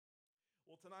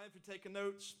Tonight, if you're taking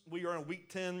notes, we are in week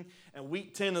 10, and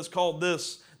week 10 is called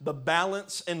this, the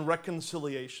balance and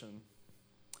reconciliation.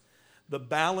 The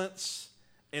balance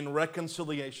and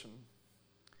reconciliation.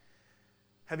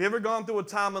 Have you ever gone through a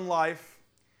time in life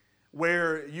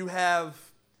where you have,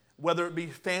 whether it be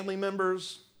family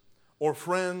members or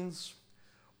friends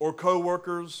or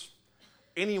co-workers,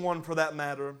 anyone for that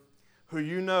matter, who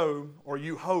you know or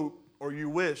you hope or you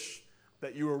wish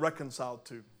that you were reconciled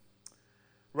to?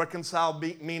 Reconciled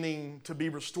meaning to be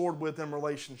restored with in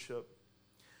relationship.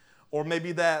 Or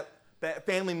maybe that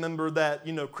family member that,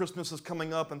 Christmas is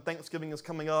coming up and Thanksgiving is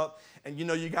coming up, and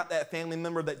you got that family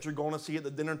member that you're going to see at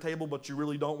the dinner table, but you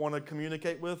really don't want to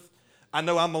communicate with. I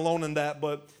know I'm alone in that,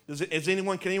 but can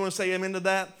anyone say amen to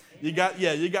that? You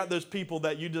got those people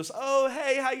that you just, oh,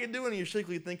 hey, how you doing? And you're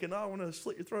secretly thinking, oh, I want to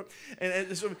slit your throat.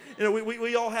 And so,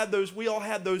 we all had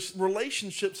those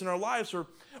relationships in our lives,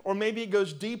 or maybe it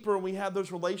goes deeper and we have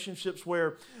those relationships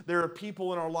where there are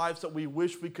people in our lives that we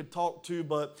wish we could talk to,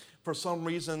 but for some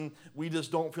reason we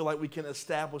just don't feel like we can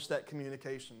establish that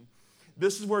communication.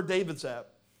 This is where David's at.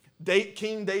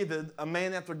 King David, a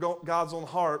man after God's own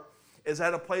heart, is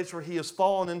at a place where he has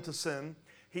fallen into sin.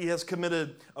 He has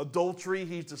committed adultery.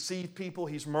 He's deceived people.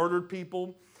 He's murdered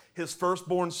people. His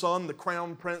firstborn son, the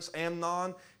crown prince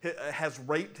Amnon, has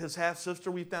raped his half-sister,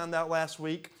 we found out last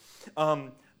week.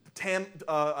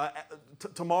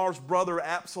 Tamar's brother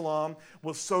Absalom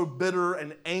was so bitter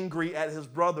and angry at his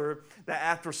brother that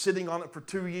after sitting on it for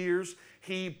 2 years,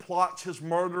 he plots his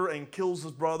murder and kills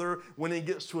his brother. When he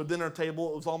gets to a dinner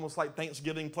table, it was almost like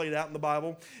Thanksgiving played out in the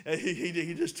Bible.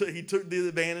 He took the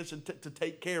advantage to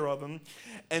take care of him.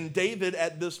 And David,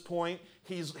 at this point,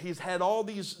 he's had all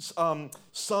these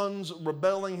sons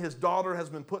rebelling. His daughter has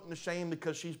been put to shame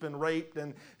because she's been raped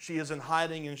and she is in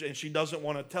hiding and she doesn't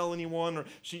want to tell anyone, or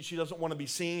she doesn't want to be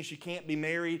seen. She can't be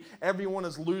married. Everyone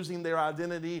is losing their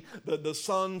identity. The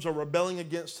sons are rebelling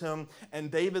against him, and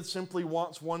David simply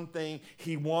wants one thing.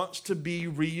 He wants to be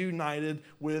reunited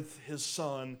with his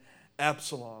son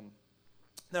Absalom.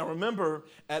 Now remember,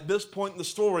 at this point in the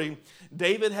story,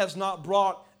 David has not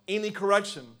brought any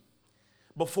correction.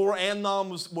 Before Amnon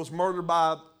was murdered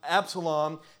by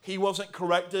Absalom, he wasn't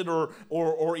corrected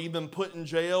or even put in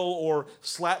jail or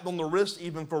slapped on the wrist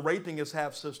even for raping his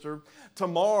half-sister.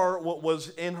 Tamar was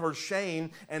in her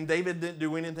shame, and David didn't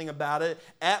do anything about it.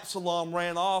 Absalom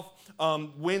ran off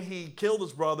when he killed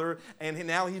his brother, and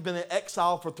now he's been in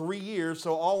exile for 3 years.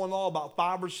 So all in all, about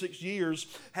 5 or 6 years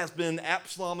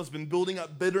Absalom has been building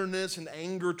up bitterness and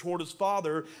anger toward his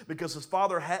father because his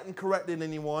father hadn't corrected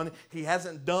anyone. He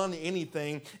hasn't done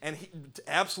anything, and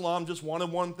Absalom just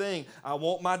wanted one thing. I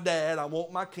want my dad, I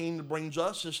want my king to bring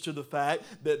justice to the fact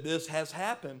that this has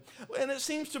happened. And it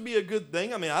seems to be a good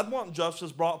thing. I mean, I'd want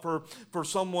justice brought for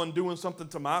someone doing something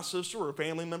to my sister or a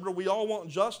family member. We all want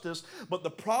justice, but the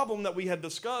problem that we had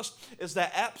discussed is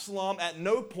that Absalom at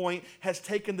no point has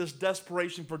taken this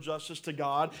desperation for justice to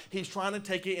God. He's trying to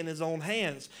take it in his own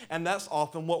hands, and that's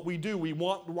often what we do. We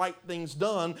want right things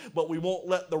done, but we won't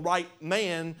let the right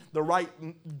man, the right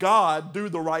God do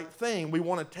the right thing. We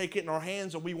want to take it in our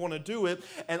hands and we want to do it,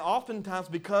 and oftentimes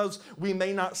because we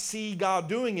may not see God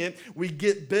doing it, we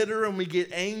get bitter and we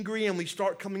get angry and we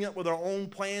start coming up with our own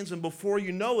plans, and before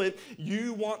you know it,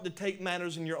 you want to take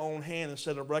matters in your own hand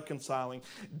instead of reconciling.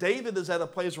 David is at a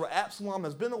place where Absalom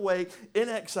has been away in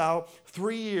exile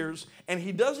 3 years, and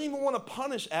he doesn't even want to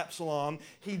punish Absalom.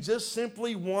 He just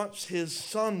simply wants his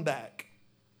son back.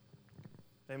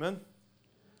 Amen?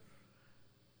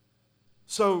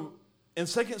 So, in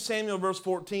 2 Samuel verse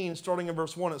 14, starting in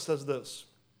verse 1, it says this.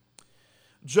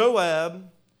 Joab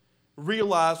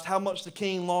realized how much the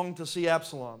king longed to see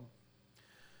Absalom.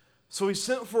 So he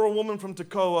sent for a woman from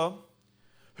Tekoa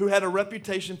who had a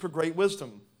reputation for great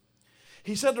wisdom.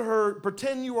 He said to her,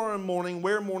 pretend you are in mourning,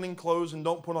 wear mourning clothes, and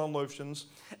don't put on lotions.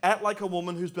 Act like a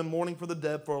woman who's been mourning for the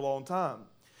dead for a long time.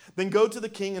 Then go to the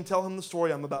king and tell him the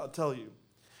story I'm about to tell you.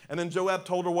 And then Joab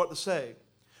told her what to say.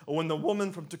 When the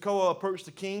woman from Tekoa approached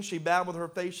the king, she bowed with her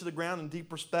face to the ground in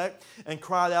deep respect and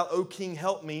cried out, "O king,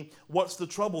 help me." "What's the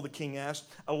trouble?" the king asked.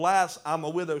 "Alas, I'm a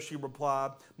widow," she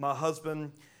replied. "My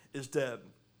husband is dead."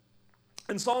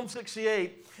 In Psalm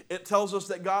 68, it tells us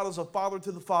that God is a father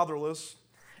to the fatherless,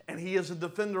 and he is a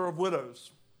defender of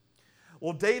widows.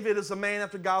 Well, David is a man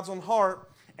after God's own heart,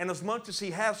 and as much as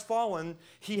he has fallen,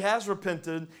 he has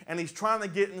repented, and he's trying to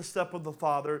get in the step of the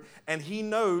Father, and he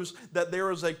knows that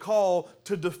there is a call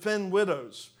to defend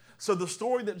widows. So the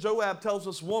story that Joab tells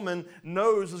this woman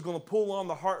knows is going to pull on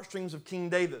the heartstrings of King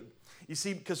David. You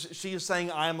see, because she is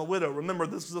saying, I am a widow. Remember,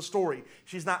 this is a story.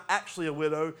 She's not actually a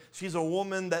widow. She's a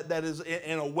woman that is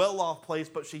in a well-off place,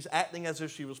 but she's acting as if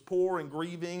she was poor and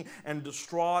grieving and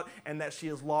distraught and that she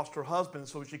has lost her husband.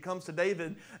 So she comes to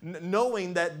David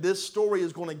knowing that this story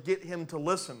is going to get him to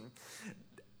listen.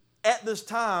 At this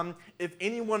time, if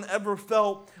anyone ever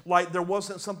felt like there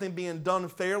wasn't something being done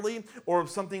fairly or if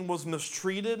something was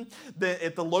mistreated, that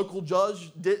if the local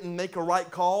judge didn't make a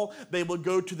right call, they would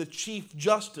go to the chief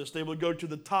justice. They would go to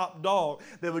the top dog.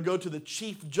 They would go to the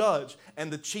chief judge,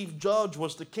 and the chief judge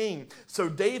was the king. So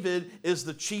David is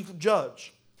the chief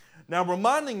judge. Now,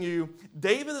 reminding you,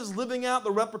 David is living out the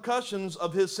repercussions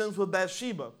of his sins with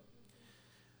Bathsheba.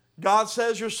 God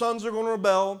says your sons are going to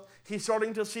rebel. He's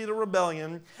starting to see the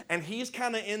rebellion, and he's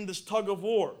kind of in this tug of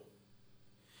war.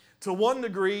 To one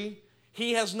degree,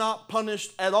 he has not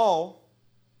punished at all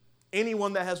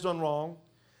anyone that has done wrong,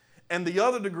 and the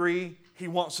other degree, he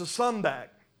wants his son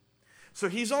back. So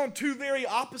he's on two very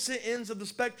opposite ends of the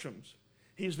spectrums.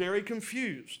 He's very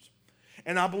confused.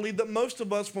 And I believe that most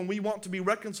of us, when we want to be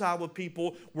reconciled with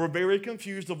people, we're very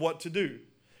confused of what to do.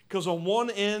 Because on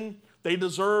one end, they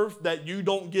deserve that you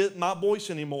don't get my voice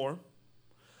anymore.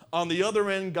 On the other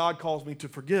end, God calls me to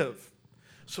forgive.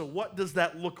 So what does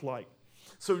that look like?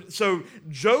 So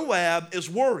Joab is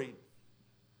worried.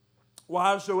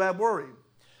 Why is Joab worried?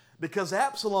 Because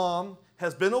Absalom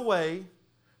has been away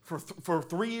for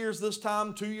 3 years this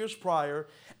time, 2 years prior,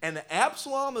 and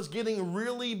Absalom is getting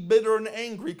really bitter and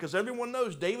angry because everyone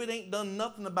knows David ain't done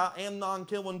nothing about Amnon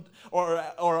killing or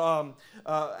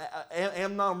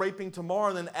Amnon raping Tamar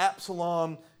and then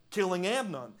Absalom killing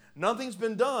Amnon. Nothing's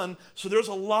been done, so there's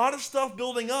a lot of stuff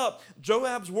building up.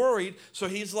 Joab's worried, so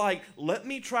he's like, let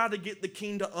me try to get the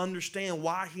king to understand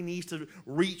why he needs to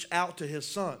reach out to his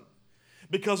son.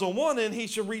 Because on one end, he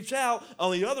should reach out.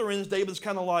 On the other end, David's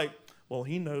kind of like, well,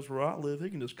 he knows where I live. He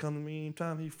can just come to me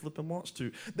anytime he flipping wants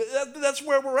to. That's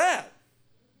where we're at.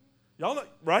 Y'all know,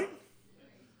 right?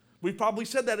 We've probably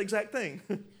said that exact thing.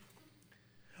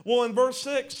 Well, in verse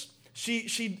 6,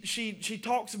 she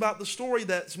talks about the story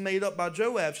that's made up by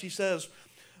Joab. She says,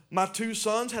 my two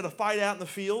sons had a fight out in the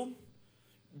field.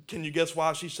 Can you guess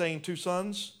why she's saying two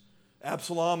sons?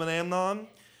 Absalom and Amnon.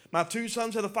 My two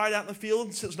sons had a fight out in the field,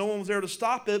 and since no one was there to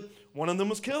stop it, one of them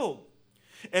was killed.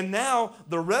 And now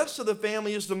the rest of the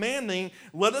family is demanding,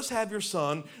 let us have your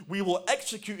son. We will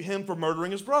execute him for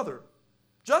murdering his brother.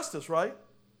 Justice, right?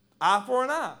 Eye for an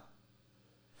eye.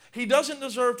 He doesn't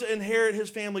deserve to inherit his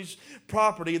family's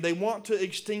property. They want to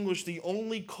extinguish the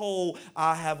only coal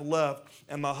I have left,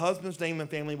 and my husband's name and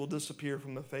family will disappear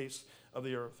from the face of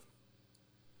the earth.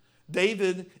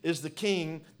 David is the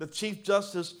king, the chief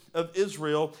justice of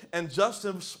Israel, and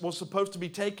justice was supposed to be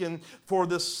taken for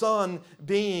the son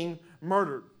being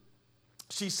murdered.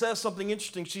 She says something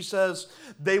interesting. She says,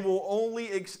 they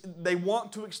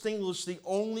want to extinguish the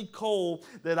only coal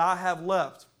that I have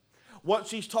left. What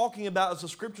she's talking about is the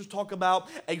scriptures talk about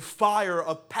a fire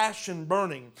of passion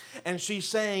burning. And she's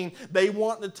saying they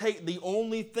want to take the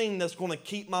only thing that's going to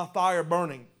keep my fire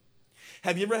burning.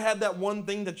 Have you ever had that one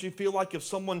thing that you feel like if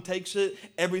someone takes it,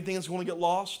 everything is going to get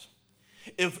lost?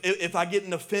 If I get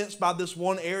an offense by this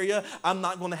one area, I'm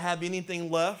not going to have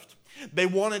anything left. They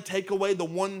want to take away the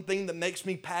one thing that makes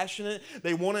me passionate.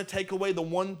 They want to take away the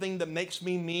one thing that makes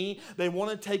me me. They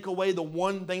want to take away the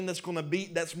one thing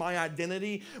that's my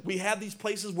identity. We have these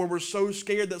places where we're so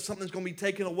scared that something's going to be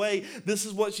taken away. This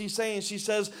is what she's saying. She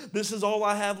says, this is all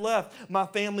I have left, my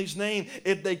family's name.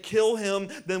 If they kill him,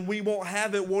 then we won't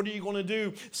have it. What are you going to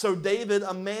do? So David,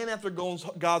 a man after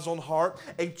God's own heart,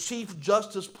 a chief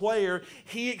justice player,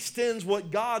 he extends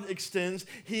what God extends.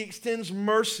 He extends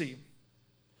mercy.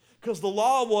 Because the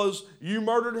law was, you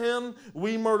murdered him,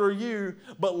 we murder you.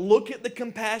 But look at the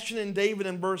compassion in David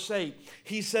in verse 8.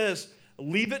 He says,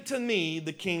 leave it to me,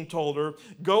 the king told her.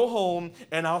 Go home,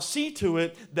 and I'll see to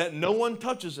it that no one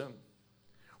touches him.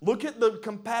 Look at the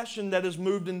compassion that is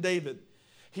moved in David.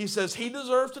 He says, he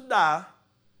deserves to die,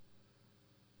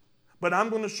 but I'm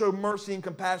going to show mercy and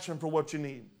compassion for what you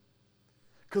need.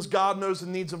 Because God knows the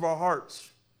needs of our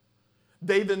hearts.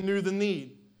 David knew the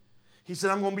need. He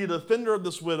said, I'm going to be the defender of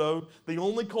this widow. The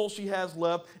only coal she has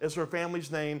left is her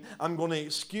family's name. I'm going to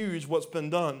excuse what's been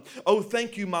done. Oh,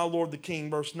 thank you, my lord the king.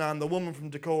 Verse 9, the woman from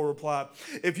Tekoa replied,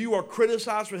 if you are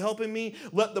criticized for helping me,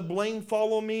 let the blame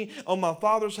follow me on my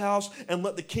father's house, and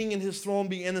let the king and his throne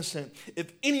be innocent.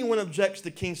 If anyone objects,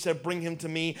 the king said, bring him to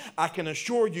me. I can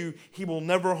assure you he will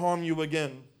never harm you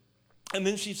again. And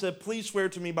then she said, please swear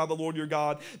to me by the Lord your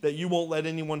God that you won't let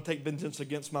anyone take vengeance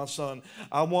against my son.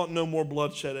 I want no more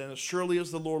bloodshed. And as surely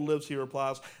as the Lord lives, he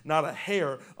replies, not a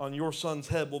hair on your son's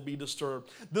head will be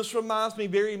disturbed. This reminds me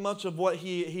very much of what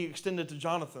he extended to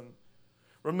Jonathan.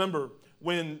 Remember,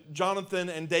 when Jonathan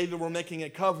and David were making a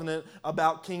covenant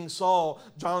about King Saul,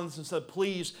 Jonathan said,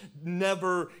 please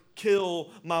never kill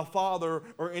my father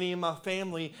or any of my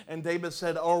family. And David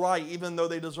said, all right, even though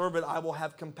they deserve it, I will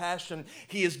have compassion.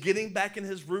 He is getting back in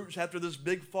his roots after this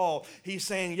big fall. He's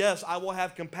saying, yes, I will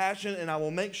have compassion and I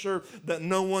will make sure that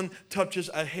no one touches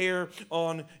a hair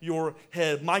on your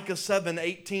head. Micah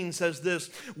 7:18 says this,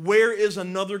 where is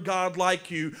another God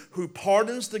like you who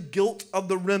pardons the guilt of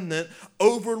the remnant,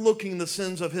 overlooking the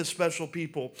sins of his special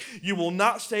people? You will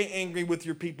not stay angry with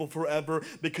your people forever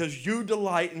because you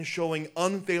delight in showing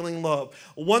unfailing love.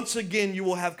 Once again, you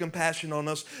will have compassion on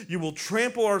us. You will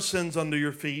trample our sins under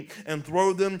your feet and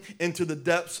throw them into the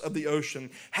depths of the ocean.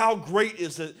 How great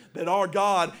is it that our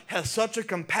God has such a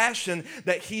compassion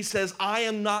that he says, I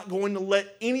am not going to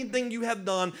let anything you have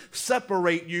done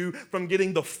separate you from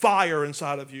getting the fire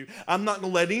inside of you. I'm not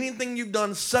going to let anything you've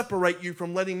done separate you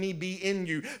from letting me be in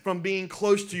you, from being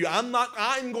close to you.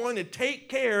 I'm going to take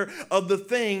care of the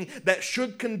thing that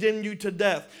should condemn you to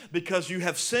death because you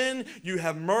have sinned, you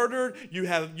have murdered, you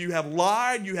have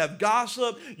lied, you have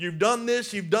gossiped, you've done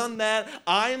this, you've done that.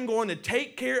 I am going to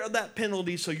take care of that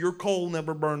penalty so your coal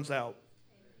never burns out.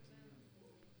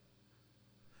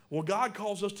 Well, God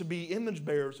calls us to be image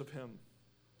bearers of him.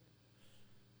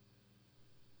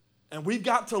 And we've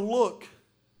got to look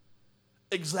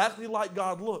exactly like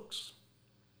God looks.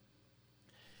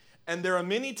 And there are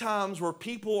many times where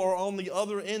people are on the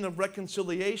other end of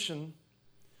reconciliation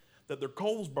that their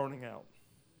coal's burning out.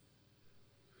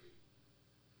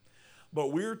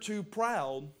 But we're too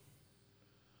proud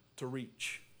to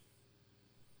reach.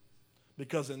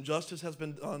 Because injustice has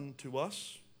been done to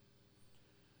us,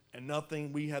 and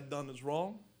nothing we have done is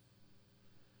wrong,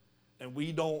 and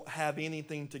we don't have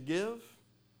anything to give.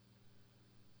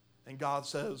 And God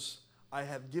says, I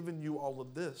have given you all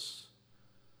of this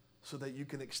so that you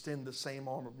can extend the same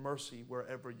arm of mercy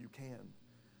wherever you can.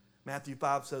 Matthew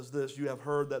 5 says this, you have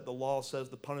heard that the law says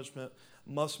the punishment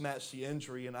must match the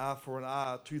injury, an eye for an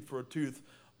eye, a tooth for a tooth.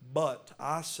 But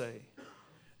I say,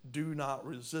 do not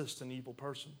resist an evil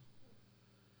person.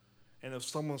 And if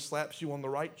someone slaps you on the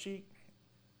right cheek,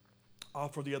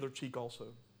 offer the other cheek also.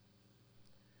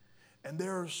 And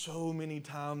there are so many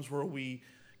times where we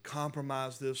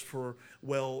compromise this for,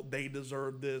 well, they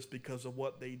deserve this because of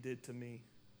what they did to me.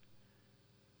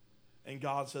 And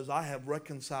God says, I have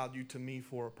reconciled you to me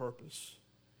for a purpose.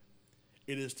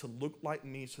 It is to look like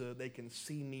me so that they can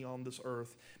see me on this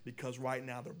earth, because right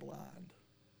now they're blind.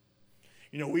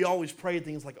 You know, we always pray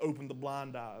things like open the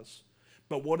blind eyes.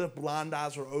 But what if blind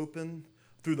eyes are open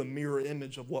through the mirror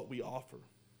image of what we offer?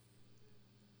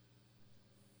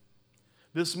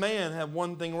 This man had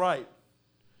one thing right.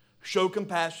 Show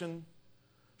compassion,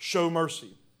 show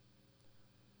mercy.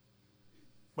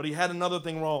 But he had another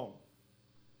thing wrong.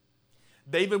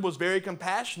 David was very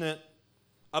compassionate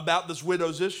about this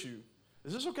widow's issue.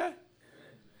 Is this okay?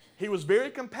 He was very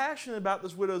compassionate about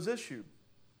this widow's issue.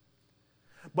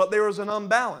 But there was an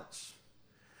unbalance.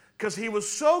 Because he was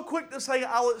so quick to say,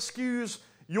 I'll excuse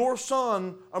your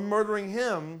son of murdering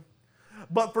him.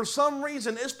 But for some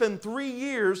reason, it's been 3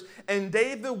 years, and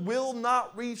David will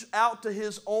not reach out to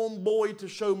his own boy to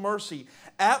show mercy.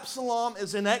 Absalom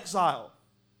is in exile.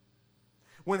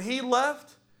 When he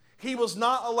left, he was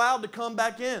not allowed to come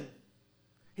back in.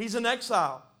 He's in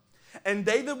exile. And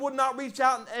David would not reach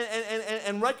out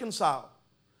and reconcile.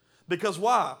 Because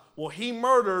why? Well, he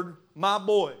murdered my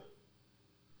boy.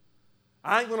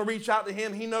 I ain't going to reach out to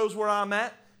him. He knows where I'm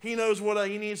at. He knows what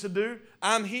he needs to do.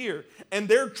 I'm here. And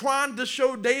they're trying to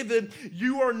show David,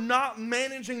 you are not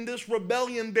managing this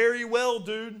rebellion very well,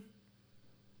 dude.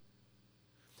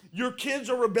 Your kids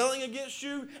are rebelling against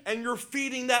you, and you're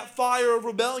feeding that fire of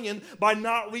rebellion by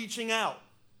not reaching out.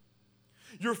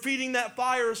 You're feeding that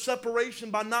fire of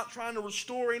separation by not trying to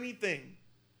restore anything.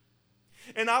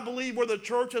 And I believe where the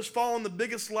church has fallen the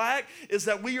biggest lack is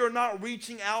that we are not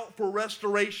reaching out for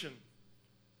restoration.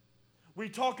 We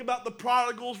talk about the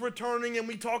prodigals returning, and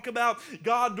we talk about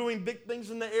God doing big things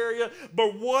in the area,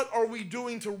 but what are we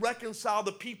doing to reconcile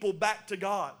the people back to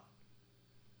God?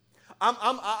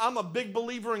 I'm a big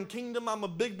believer in kingdom. I'm a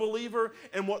big believer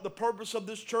in what the purpose of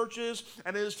this church is,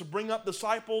 and it is to bring up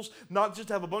disciples, not just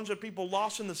to have a bunch of people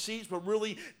lost in the seats, but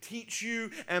really teach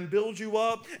you and build you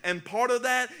up. And part of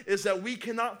that is that we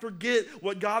cannot forget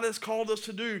what God has called us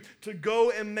to do, to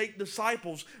go and make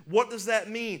disciples. What does that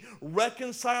mean?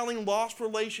 Reconciling lost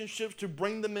relationships to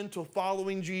bring them into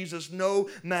following Jesus, no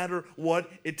matter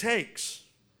what it takes.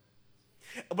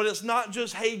 But it's not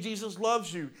just, hey, Jesus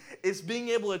loves you. It's being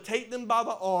able to take them by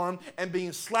the arm and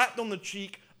being slapped on the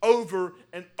cheek over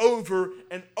and over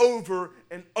and over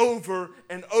and over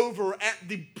and over at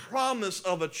the promise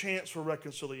of a chance for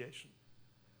reconciliation.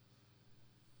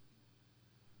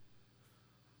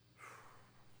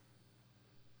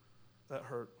 That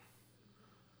hurt.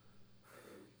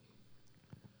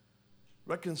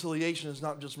 Reconciliation is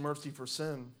not just mercy for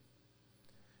sin.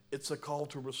 It's a call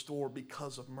to restore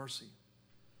because of mercy.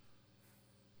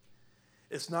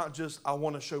 It's not just, I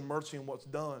want to show mercy in what's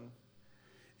done.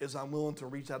 It's I'm willing to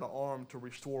reach out an arm to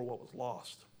restore what was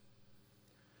lost.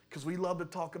 Because we love to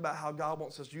talk about how God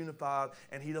wants us unified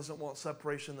and He doesn't want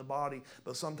separation in the body.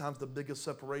 But sometimes the biggest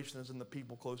separation is in the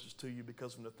people closest to you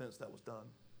because of an offense that was done.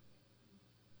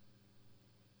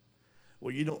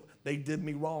 Well, they did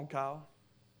me wrong, Kyle.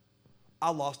 I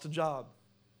lost a job.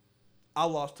 I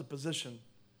lost a position.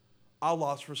 I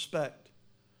lost respect.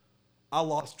 I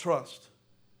lost trust.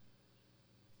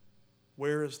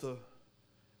 Where is the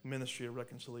ministry of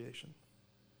reconciliation?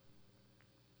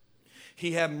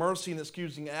 He had mercy in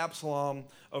excusing Absalom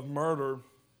of murder.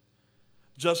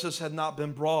 Justice had not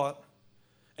been brought,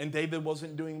 and David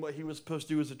wasn't doing what he was supposed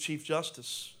to do as a chief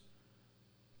justice.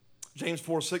 James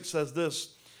 4:6 says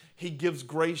this, He gives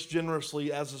grace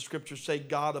generously, as the scriptures say,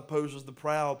 God opposes the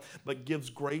proud, but gives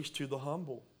grace to the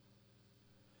humble.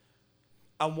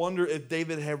 I wonder if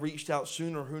David had reached out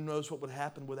sooner, who knows what would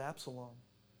happen with Absalom.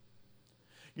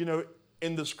 You know,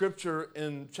 in the scripture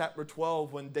in chapter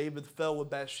 12, when David fell with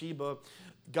Bathsheba,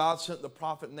 God sent the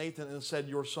prophet Nathan and said,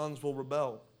 your sons will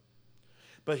rebel.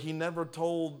 But he never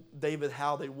told David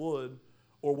how they would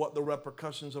or what the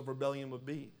repercussions of rebellion would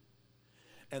be.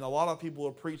 And a lot of people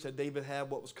have preached that David had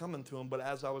what was coming to him, but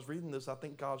as I was reading this, I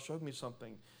think God showed me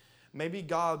something. Maybe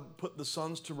God put the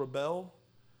sons to rebel,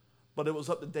 but it was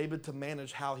up to David to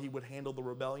manage how he would handle the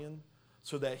rebellion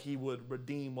so that he would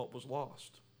redeem what was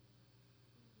lost.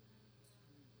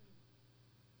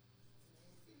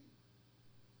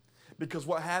 Because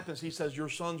what happens, he says, your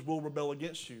sons will rebel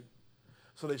against you.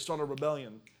 So they start a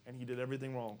rebellion, and he did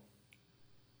everything wrong.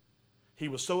 He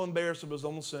was so embarrassed of his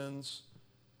own sins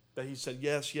that he said,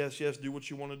 yes, yes, yes, do what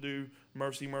you want to do.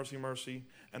 Mercy, mercy, mercy.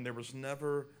 And there was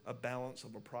never a balance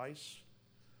of a price.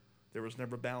 There was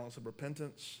never a balance of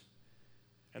repentance.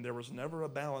 And there was never a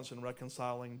balance in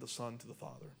reconciling the son to the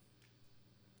father.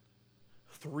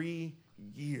 3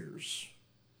 years.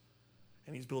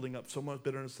 And he's building up so much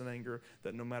bitterness and anger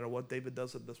that no matter what David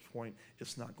does at this point,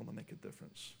 it's not going to make a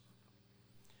difference.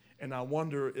 And I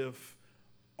wonder if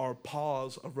our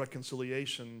pause of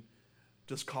reconciliation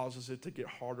just causes it to get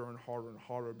harder and harder and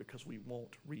harder because we won't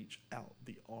reach out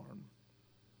the arm.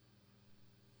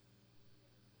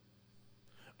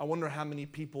 I wonder how many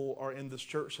people are in this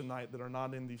church tonight that are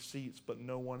not in these seats, but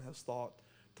no one has thought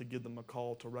to give them a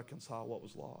call to reconcile what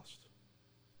was lost.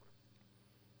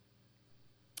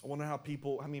 I wonder how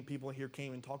many people here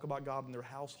came and talk about God in their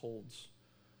households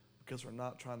because they're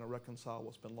not trying to reconcile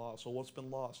what's been lost. So what's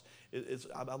been lost?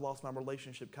 I lost my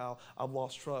relationship, Kyle. I've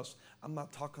lost trust. I'm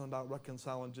not talking about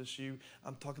reconciling just you.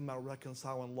 I'm talking about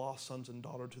reconciling lost sons and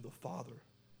daughters to the Father.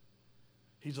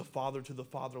 He's a father to the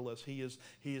fatherless. He is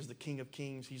the King of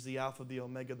Kings. He's the Alpha, the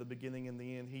Omega, the beginning and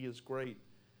the end. He is great.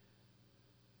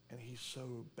 And he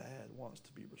so bad wants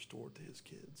to be restored to his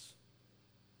kids.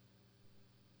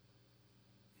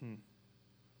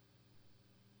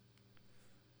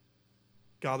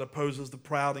 God opposes the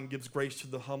proud and gives grace to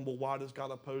the humble. Why does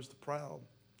God oppose the proud?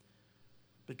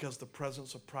 Because the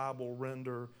presence of pride will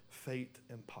render faith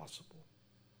impossible.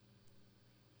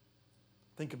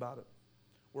 Think about it.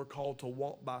 We're called to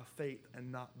walk by faith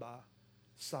and not by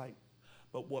sight.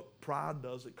 But what pride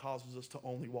does, it causes us to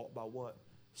only walk by what?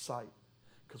 Sight.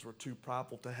 Because we're too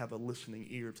prideful to have a listening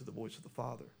ear to the voice of the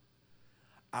Father.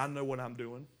 I know what I'm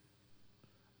doing.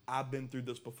 I've been through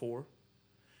this before.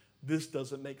 This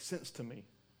doesn't make sense to me.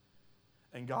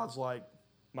 And God's like,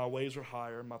 my ways are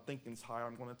higher, my thinking's higher.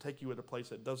 I'm going to take you at a place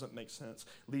that doesn't make sense,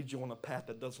 lead you on a path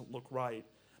that doesn't look right.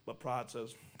 But pride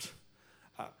says,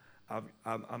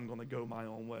 I'm going to go my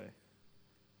own way.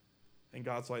 And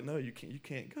God's like, no, you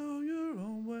can't go your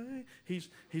own way.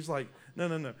 He's like,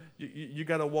 no. You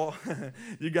got to walk.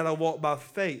 You got to walk by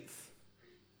faith,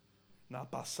 not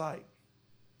by sight.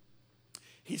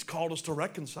 He's called us to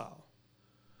reconcile.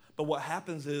 But what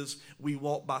happens is we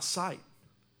walk by sight.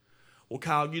 Well,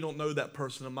 Kyle, you don't know that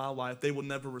person in my life. They will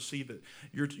never receive it.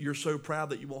 You're so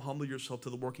proud that you won't humble yourself to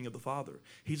the working of the Father.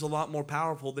 He's a lot more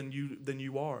powerful than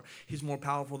you are. He's more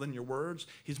powerful than your words.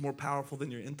 He's more powerful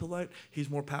than your intellect. He's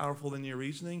more powerful than your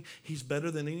reasoning. He's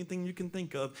better than anything you can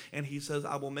think of. And he says,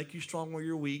 I will make you strong where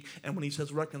you're weak. And when he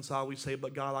says reconcile, we say,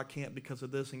 but God, I can't because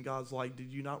of this. And God's like,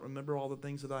 did you not remember all the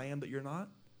things that I am that you're not?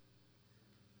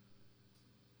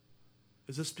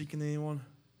 Is this speaking to anyone?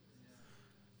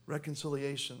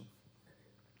 Reconciliation.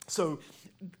 So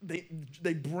they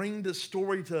bring this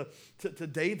story to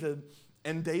David,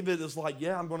 and David is like,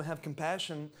 yeah, I'm going to have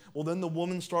compassion. Well, then the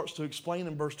woman starts to explain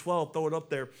in verse 12. Throw it up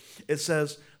there. It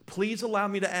says, please allow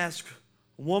me to ask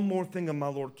one more thing of my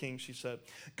Lord King, she said.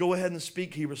 Go ahead and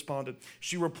speak, he responded.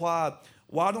 She replied,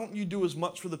 why don't you do as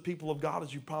much for the people of God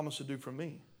as you promised to do for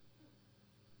me?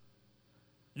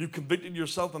 You convicted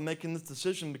yourself in making this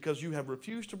decision because you have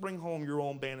refused to bring home your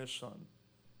own banished son.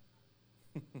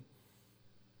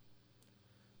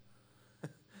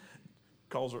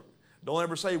 Calls her. Don't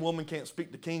ever say woman can't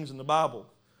speak to kings in the Bible.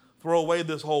 Throw away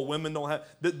this whole women don't have.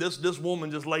 This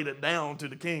woman just laid it down to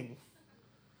the king.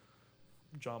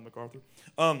 John MacArthur.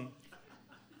 Now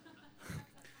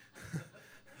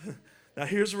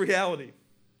here's the reality.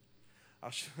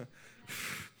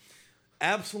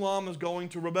 Absalom is going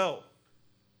to rebel.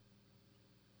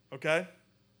 Okay?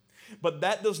 But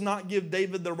that does not give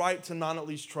David the right to not at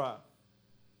least try.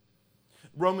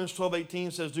 Romans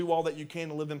 12:18 says, do all that you can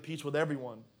to live in peace with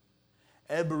everyone.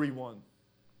 Everyone.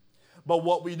 But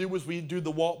what we do is we do the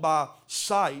walk by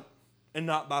sight and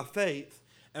not by faith.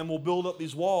 And we'll build up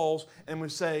these walls and we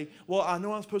say, well, I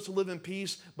know I'm supposed to live in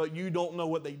peace, but you don't know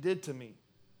what they did to me.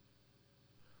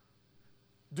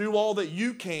 Do all that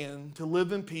you can to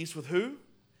live in peace with who?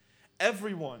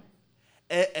 Everyone.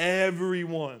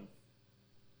 Everyone.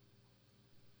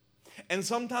 And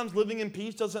sometimes living in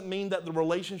peace doesn't mean that the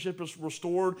relationship is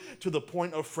restored to the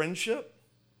point of friendship.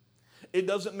 It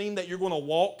doesn't mean that you're going to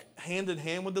walk hand in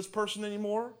hand with this person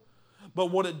anymore. But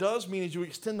what it does mean is you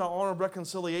extend the arm of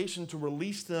reconciliation to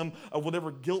release them of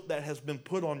whatever guilt that has been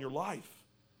put on your life.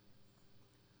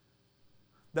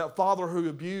 That father who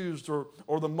abused,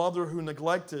 or the mother who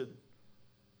neglected,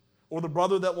 or the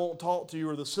brother that won't talk to you,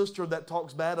 or the sister that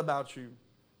talks bad about you,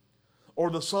 or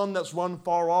the son that's run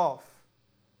far off,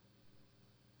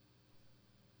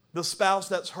 the spouse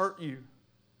that's hurt you,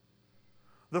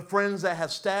 the friends that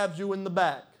have stabbed you in the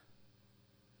back.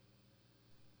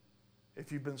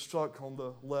 If you've been struck on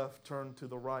the left, turn to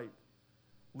the right.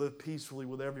 Live peacefully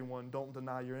with everyone. Don't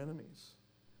deny your enemies.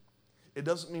 It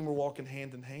doesn't mean we're walking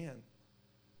hand in hand.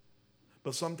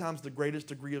 But sometimes the greatest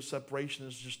degree of separation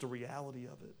is just the reality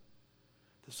of it.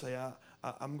 To say,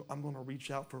 I'm going to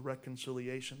reach out for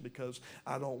reconciliation because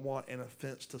I don't want an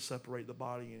offense to separate the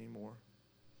body anymore.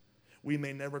 We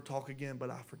may never talk again, but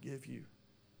I forgive you.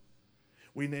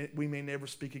 We may never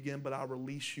speak again, but I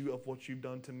release you of what you've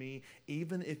done to me,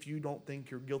 even if you don't think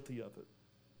you're guilty of it.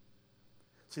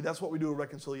 See, that's what we do with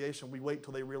reconciliation. We wait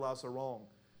till they realize they're wrong.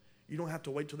 You don't have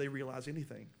to wait till they realize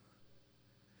anything.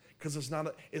 Because it's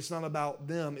not about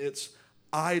them. It's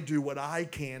I do what I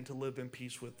can to live in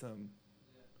peace with them.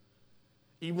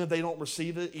 Even if they don't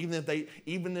receive it,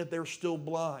 even if they're still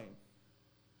blind.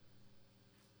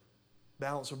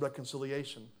 Balance of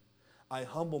reconciliation. I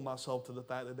humble myself to the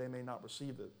fact that they may not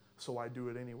receive it, so I do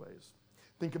it anyways.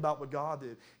 Think about what God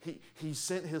did. He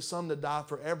sent his son to die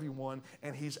for everyone,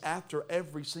 and he's after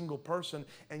every single person,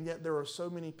 and yet there are so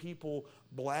many people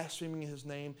blaspheming his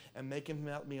name and making him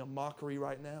out to be a mockery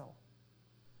right now.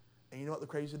 And you know what the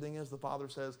crazy thing is? The Father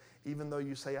says, even though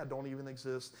you say I don't even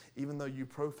exist, even though you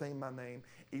profane my name,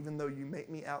 even though you make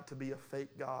me out to be a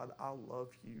fake God, I love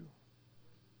you.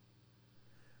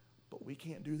 But we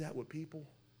can't do that with people.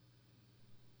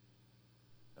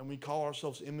 And we call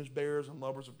ourselves image bearers and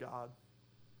lovers of God.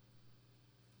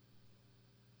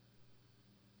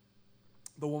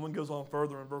 The woman goes on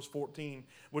further in verse 14,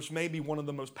 which may be one of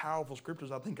the most powerful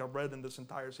scriptures I think I've read in this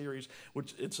entire series,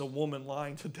 which it's a woman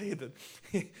lying to David.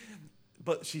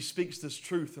 But she speaks this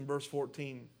truth in verse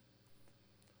 14.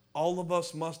 All of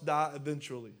us must die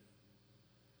eventually.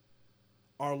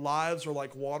 Our lives are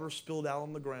like water spilled out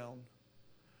on the ground,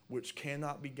 which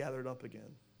cannot be gathered up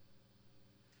again.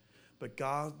 But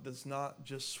God does not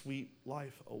just sweep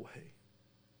life away.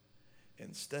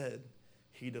 Instead,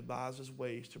 he devises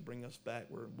ways to bring us back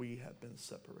where we have been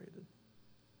separated.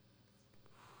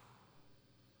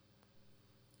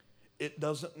 It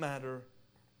doesn't matter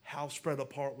how spread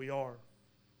apart we are.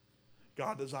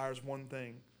 God desires one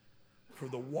thing, for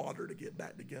the water to get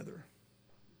back together.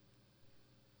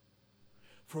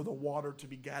 for the water to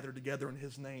be gathered together in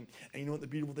his name. And you know what the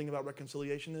beautiful thing about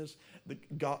reconciliation is?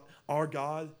 Our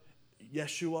God,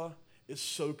 Yeshua, is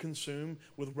so consumed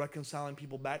with reconciling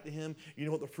people back to him. You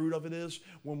know what the fruit of it is?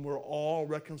 When we're all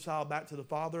reconciled back to the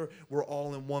Father, we're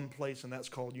all in one place, and that's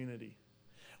called unity.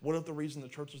 What if the reason the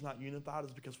church is not unified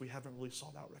is because we haven't really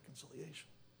sought out reconciliation?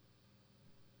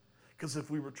 Because if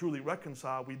we were truly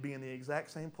reconciled, we'd be in the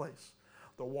exact same place.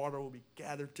 The water will be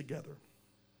gathered together.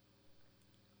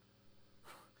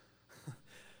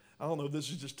 I don't know if this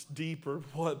is just deep or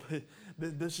what, but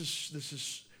this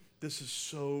is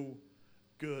so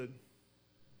good.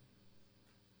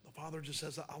 The Father just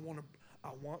says, I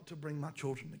want to bring my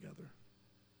children together.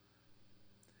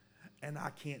 And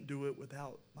I can't do it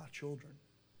without my children.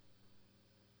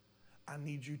 I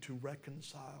need you to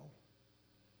reconcile.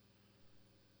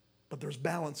 But there's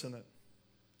balance in it.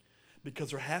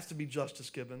 Because there has to be justice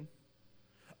given,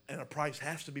 and a price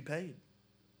has to be paid.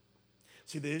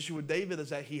 See, the issue with David is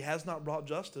that he has not brought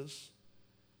justice,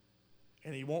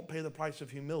 and he won't pay the price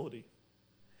of humility.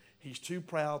 He's too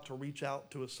proud to reach out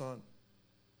to his son.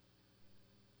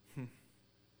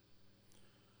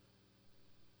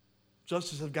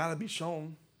 Justice has got to be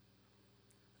shown.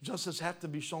 Justice has to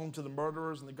be shown to the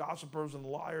murderers and the gossipers and the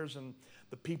liars and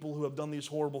the people who have done these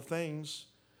horrible things.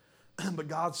 But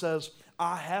God says,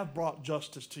 I have brought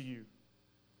justice to you.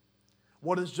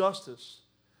 What is justice?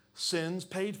 Sins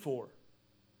paid for.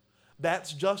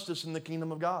 That's justice in the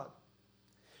kingdom of God.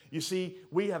 You see,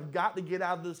 we have got to get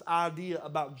out of this idea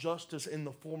about justice in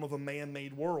the form of a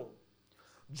man-made world.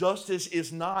 Justice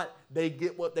is not they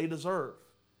get what they deserve.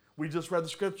 We just read the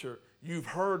scripture. You've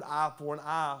heard eye for an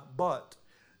eye, but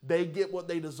they get what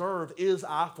they deserve is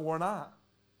eye for an eye.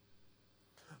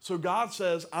 So God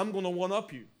says, I'm going to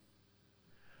one-up you.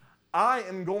 I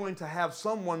am going to have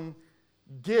someone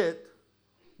get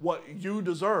what you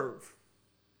deserve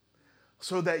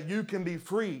so that you can be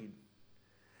freed.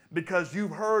 Because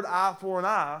you've heard eye for an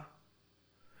eye,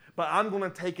 but I'm going to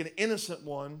take an innocent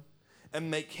one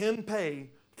and make him pay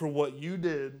for what you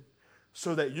did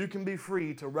so that you can be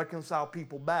free to reconcile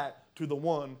people back to the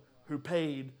one who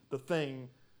paid the thing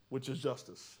which is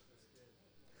justice.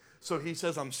 So he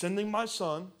says, I'm sending my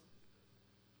son.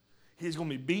 He's going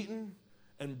to be beaten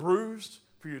and bruised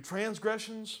for your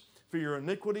transgressions, for your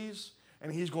iniquities,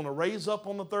 and he's going to raise up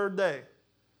on the third day.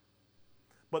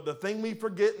 But the thing we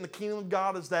forget in the kingdom of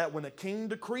God is that when a king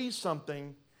decrees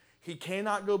something, he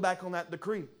cannot go back on that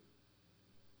decree.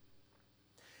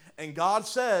 And God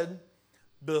said,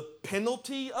 the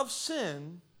penalty of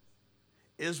sin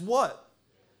is what?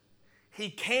 He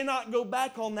cannot go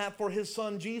back on that for his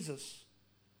son Jesus.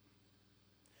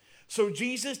 So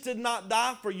Jesus did not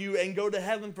die for you and go to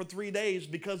heaven for 3 days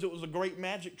because it was a great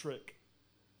magic trick.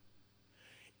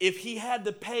 If he had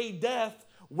to pay death,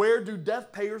 where do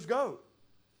death payers go?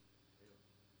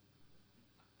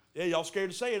 Yeah, y'all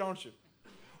scared to say it, aren't you?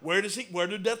 Where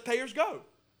do death payers go?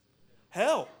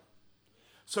 Hell.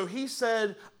 So he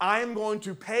said, I am going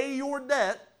to pay your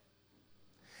debt.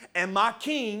 And my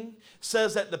king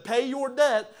says that to pay your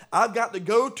debt, I've got to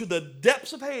go to the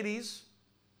depths of Hades,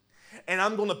 and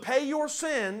I'm going to pay your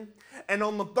sin, and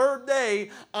on the third day,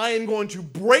 I am going to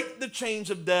break the chains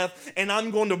of death, and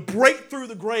I'm going to break through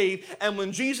the grave. And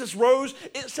when Jesus rose,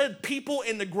 it said people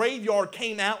in the graveyard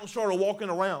came out and started walking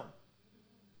around.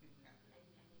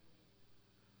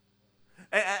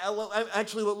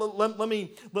 Actually, let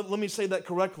me say that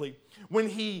correctly. When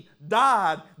he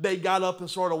died, they got up and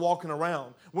started walking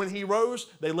around. When he rose,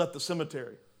 they left the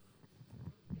cemetery.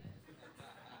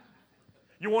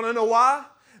 You want to know why?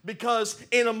 Because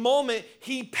in a moment,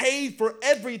 he paid for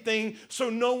everything, so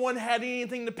no one had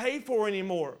anything to pay for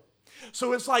anymore.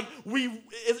 So it's like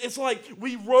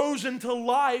we rose into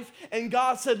life, and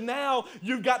God said, now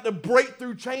you've got to break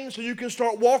through chains so you can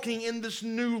start walking in this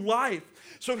new life.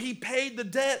 So he paid the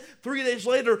debt. 3 days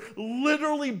later,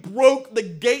 literally broke the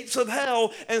gates of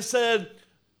hell and said,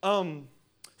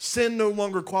 sin no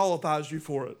longer qualifies you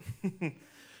for it.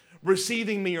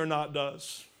 Receiving me or not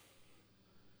does.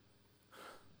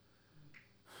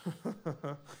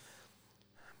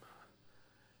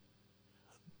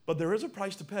 But there is a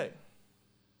price to pay.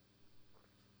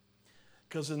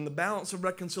 Because in the balance of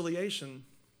reconciliation,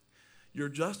 your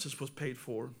justice was paid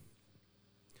for,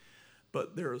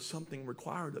 but there is something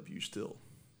required of you still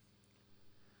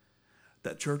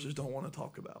that churches don't want to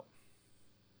talk about.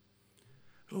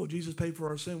 Oh, Jesus paid for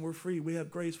our sin. We're free. We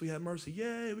have grace. We have mercy.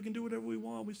 Yay, we can do whatever we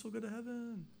want. We still go to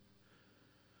heaven.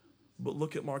 But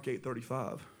look at Mark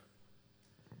 8:35.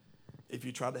 If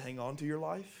you try to hang on to your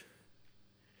life,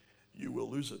 you will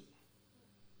lose it.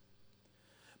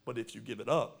 But if you give it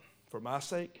up for my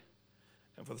sake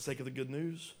and for the sake of the good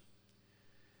news,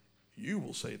 you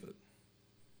will save it.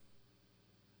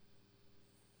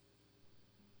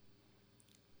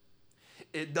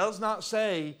 It does not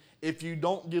say if you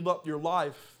don't give up your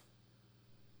life.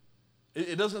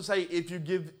 It doesn't say if you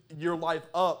give your life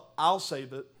up, I'll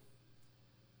save it.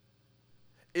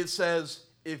 It says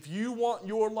if you want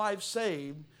your life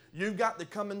saved, you've got to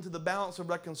come into the balance of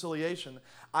reconciliation.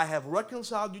 I have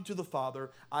reconciled you to the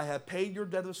Father. I have paid your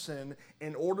debt of sin.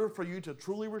 In order for you to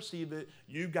truly receive it,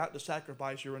 you've got to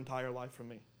sacrifice your entire life for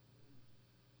me.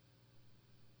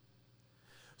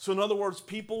 So in other words,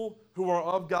 people who are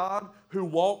of God, who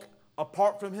walk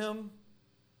apart from Him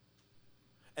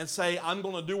and say, I'm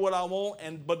going to do what I want,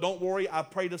 but don't worry, I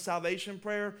prayed a salvation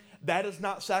prayer, that is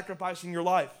not sacrificing your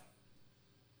life.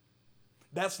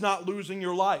 That's not losing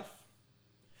your life.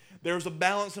 There's a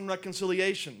balance in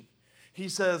reconciliation. He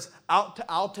says,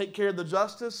 I'll take care of the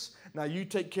justice, now you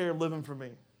take care of living for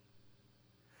me.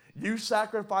 You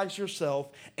sacrifice yourself,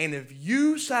 and if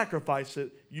you sacrifice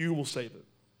it, you will save it.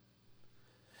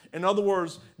 In other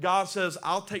words, God says,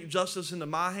 I'll take justice into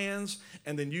my hands,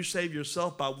 and then you save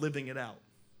yourself by living it out.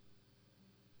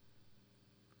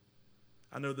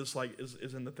 I know this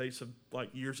is in the face of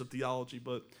years of theology,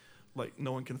 but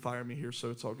no one can fire me here, so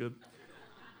it's all good.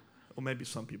 Well, maybe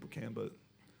some people can, but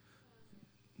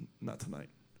not tonight.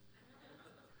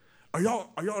 Are y'all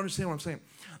understanding what I'm saying?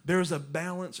 There's a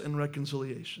balance in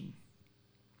reconciliation.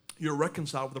 You're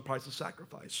reconciled with the price of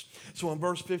sacrifice. So in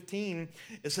verse 15,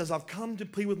 it says, I've come to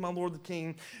plead with my Lord the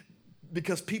King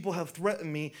because people have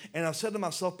threatened me, and I've said to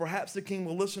myself, perhaps the king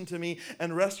will listen to me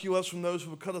and rescue us from those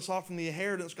who will cut us off from the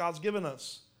inheritance God's given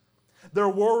us. They're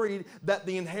worried that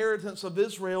the inheritance of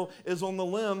Israel is on the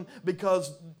limb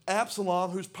because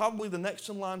Absalom, who's probably the next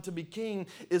in line to be king,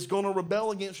 is going to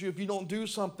rebel against you if you don't do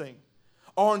something.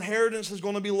 Our inheritance is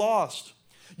going to be lost.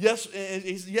 Yes,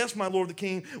 my Lord the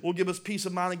King will give us peace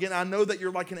of mind again. I know that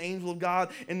you're like an angel of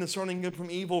God in discerning good from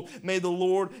evil. May the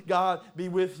Lord God be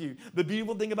with you. The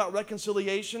beautiful thing about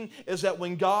reconciliation is that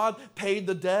when God paid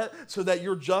the debt so that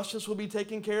your justice will be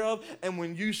taken care of, and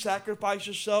when you sacrifice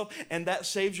yourself and that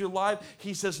saves your life,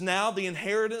 He says now the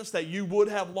inheritance that you would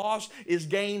have lost is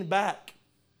gained back.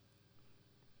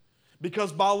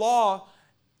 Because by law,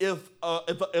 if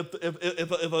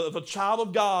a child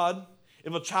of God,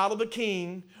 if a child of a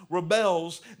king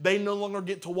rebels, they no longer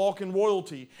get to walk in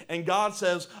royalty. And God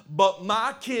says, but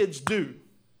my kids do.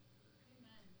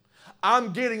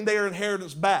 I'm getting their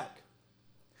inheritance back.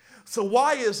 So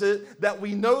why is it that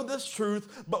we know this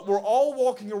truth, but we're all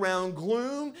walking around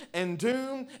gloom and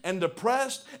doom and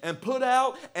depressed and put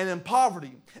out and in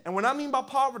poverty? And when I mean by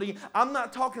poverty, I'm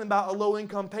not talking about a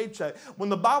low-income paycheck. When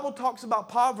the Bible talks about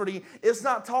poverty, it's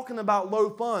not talking about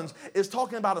low funds. It's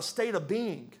talking about a state of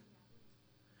being.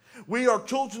 We are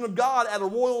children of God at a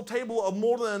royal table of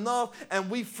more than enough,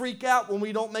 and we freak out when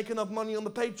we don't make enough money on the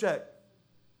paycheck.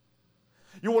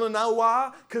 You want to know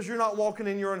why? Because you're not walking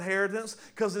in your inheritance.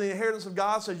 Because the inheritance of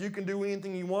God says you can do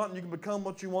anything you want, and you can become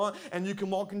what you want, and you can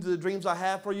walk into the dreams I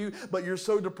have for you, but you're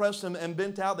so depressed and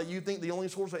bent out that you think the only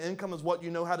source of income is what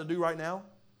you know how to do right now.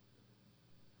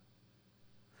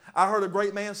 I heard a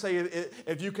great man say,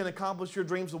 if you can accomplish your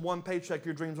dreams with one paycheck,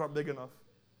 your dreams aren't big enough.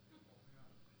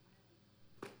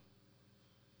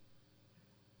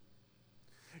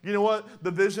 You know what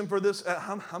the vision for this,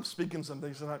 I'm speaking some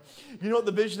things tonight. You know what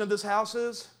the vision of this house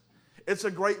is? It's a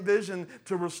great vision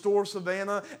to restore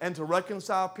Savannah and to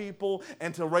reconcile people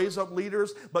and to raise up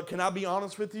leaders. But can I be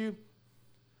honest with you?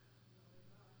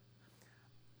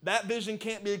 That vision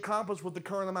can't be accomplished with the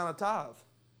current amount of tithe.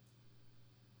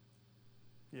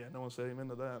 Yeah, no one said amen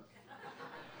to that.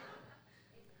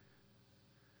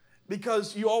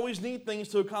 Because you always need things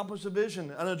to accomplish a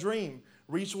vision and a dream,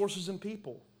 resources and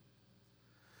people.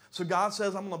 So God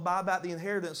says, I'm going to buy back the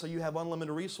inheritance so you have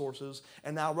unlimited resources,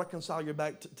 and now reconcile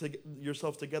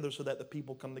yourselves together so that the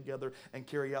people come together and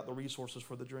carry out the resources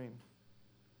for the dream.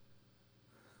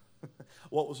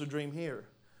 What was the dream here?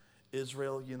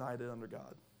 Israel united under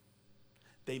God.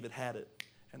 David had it,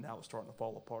 and now it's starting to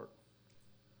fall apart.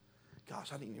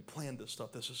 Gosh, I didn't even plan this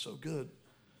stuff. This is so good.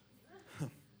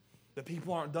 The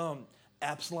people aren't dumb.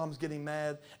 Absalom's getting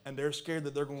mad, and they're scared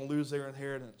that they're going to lose their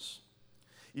inheritance.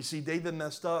 You see, David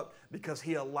messed up because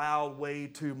he allowed way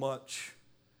too much.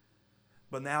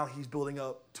 But now he's building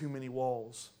up too many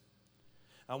walls.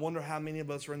 I wonder how many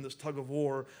of us are in this tug of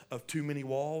war of too many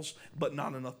walls, but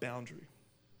not enough boundary.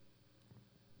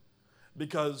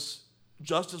 Because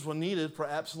justice was needed for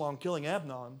Absalom killing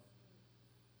Amnon.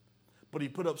 But he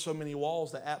put up so many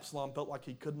walls that Absalom felt like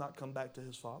he could not come back to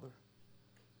his father.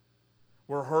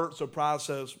 We're hurt, so pride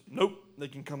says, nope, they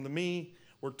can come to me.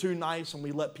 We're too nice, and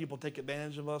we let people take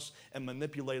advantage of us and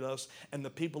manipulate us. And the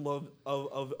people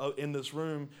of in this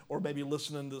room, or maybe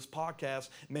listening to this podcast,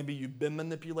 maybe you've been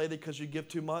manipulated because you give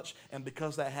too much, and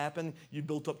because that happened, you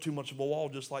built up too much of a wall,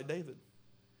 just like David.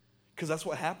 Because that's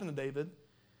what happened to David.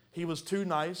 He was too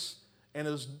nice, and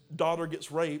his daughter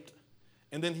gets raped,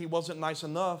 and then he wasn't nice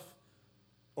enough,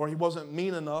 or he wasn't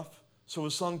mean enough, so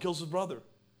his son kills his brother.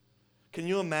 Can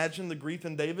you imagine the grief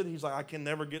in David? He's like, I can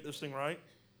never get this thing right.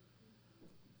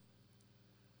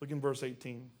 Look in verse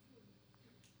 18.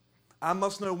 I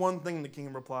must know one thing, the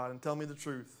king replied, and tell me the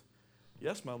truth.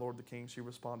 Yes, my lord the king, she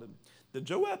responded. Did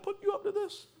Joab put you up to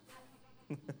this?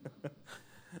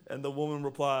 And the woman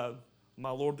replied,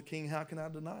 my lord the king, how can I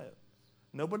deny it?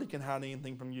 Nobody can hide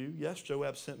anything from you. Yes,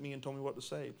 Joab sent me and told me what to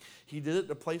say. He did it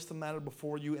to place the matter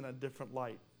before you in a different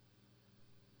light.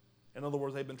 In other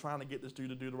words, they've been trying to get this dude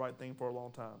to do the right thing for a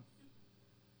long time.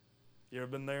 You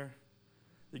ever been there?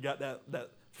 You got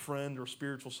that friend or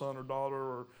spiritual son or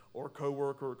daughter or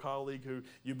coworker or colleague who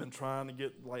you've been trying to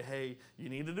get like, hey, you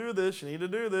need to do this, you need to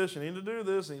do this, you need to do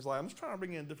this. And he's like, I'm just trying to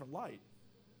bring you in a different light.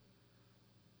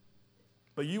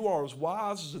 But you are as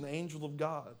wise as an angel of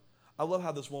God. I love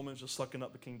how this woman is just sucking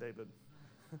up to King David.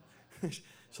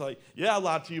 It's like, yeah, I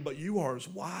lied to you, but you are as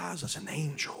wise as an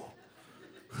angel.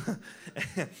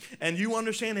 And you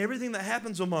understand everything that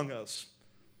happens among us.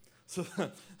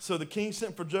 So the king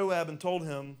sent for Joab and told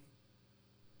him,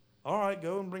 all right,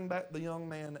 go and bring back the young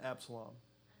man Absalom.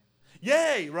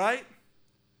 Yay, right?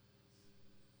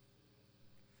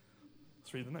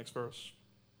 Let's read the next verse.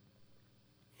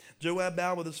 Joab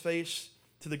bowed with his face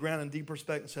to the ground in deep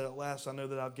respect and said, at last I know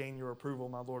that I've gained your approval,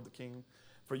 my lord the king,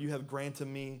 for you have granted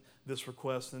me this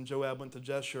request. And Joab went to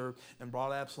Jeshurun and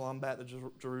brought Absalom back to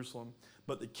Jerusalem.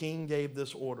 But the king gave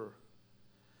this order: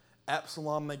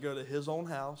 Absalom may go to his own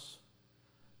house,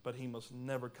 but he must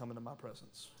never come into my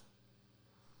presence.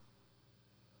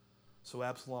 So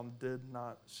Absalom did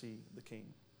not see the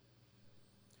king.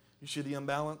 You see the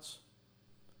imbalance?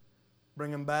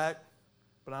 Bring him back,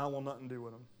 but I don't want nothing to do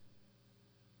with him.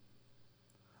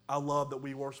 I love that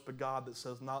we worship a God that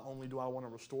says, not only do I want to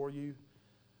restore you,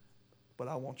 but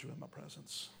I want you in my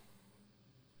presence.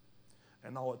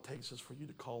 And all it takes is for you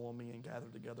to call on me and gather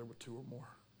together with two or more.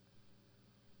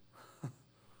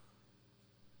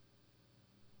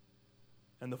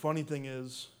 And the funny thing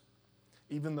is,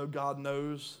 even though God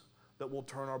knows that we'll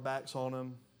turn our backs on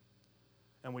him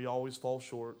and we always fall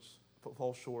short,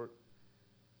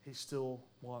 he still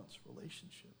wants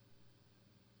relationship.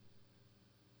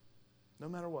 No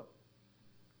matter what.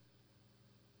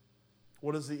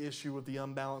 What is the issue with the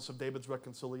unbalance of David's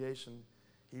reconciliation?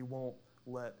 He won't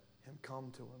let him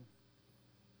come to him.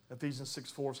 Ephesians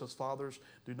 6:4 says, fathers,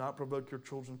 do not provoke your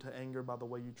children to anger by the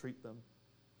way you treat them.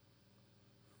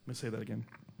 Let me say that again.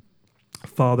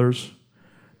 Fathers,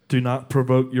 do not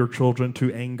provoke your children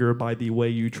to anger by the way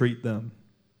you treat them.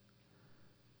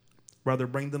 Rather,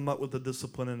 bring them up with the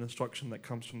discipline and instruction that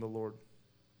comes from the Lord.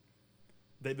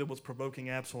 David was provoking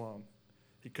Absalom.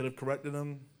 He could have corrected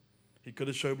him. He could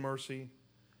have showed mercy.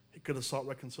 He could have sought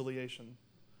reconciliation.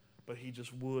 But he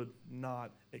just would not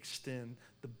extend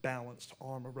the balanced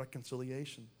arm of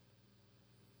reconciliation.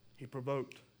 He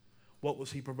provoked. What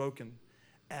was he provoking?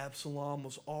 Absalom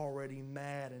was already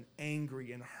mad and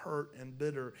angry and hurt and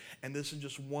bitter. And this is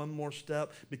just one more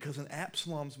step, because in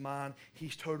Absalom's mind,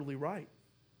 he's totally right.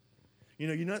 You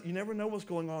never know what's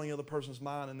going on in the other person's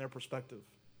mind and their perspective.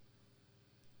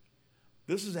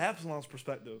 This is Absalom's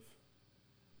perspective.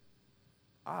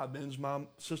 I avenged my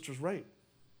sister's rape.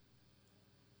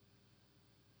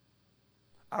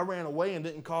 I ran away and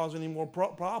didn't cause any more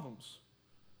problems.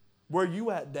 Where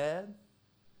you at, Dad?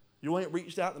 You ain't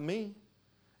reached out to me.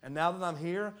 And now that I'm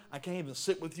here, I can't even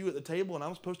sit with you at the table and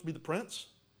I'm supposed to be the prince?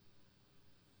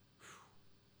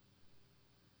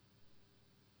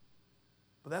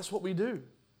 But that's what we do.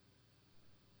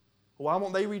 Why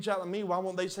won't they reach out to me? Why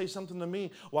won't they say something to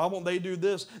me? Why won't they do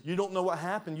this? You don't know what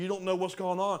happened. You don't know what's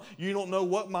going on. You don't know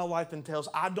what my life entails.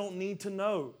 I don't need to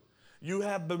know. You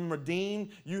have been redeemed.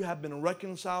 You have been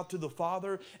reconciled to the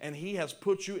Father, and He has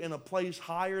put you in a place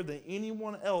higher than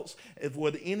anyone else. If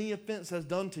what any offense has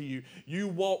done to you, you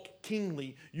walk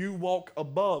kingly. You walk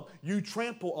above. You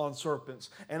trample on serpents.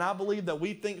 And I believe that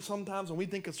we think sometimes when we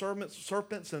think of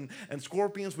serpents and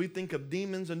scorpions, we think of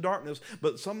demons and darkness.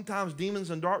 But sometimes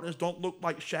demons and darkness don't look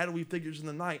like shadowy figures in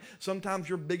the night. Sometimes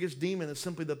your biggest demon is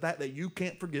simply the fact that you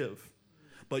can't forgive.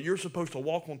 But you're supposed to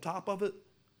walk on top of it.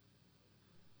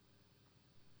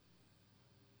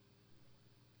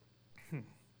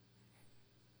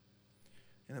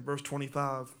 And in verse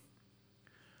 25,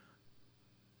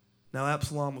 now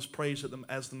Absalom was praised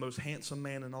as the most handsome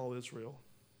man in all Israel.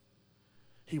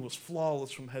 He was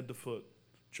flawless from head to foot.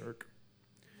 Jerk.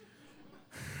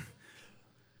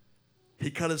 He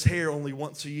cut his hair only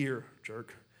once a year.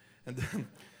 Jerk. And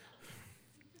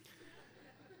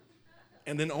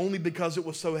then only because it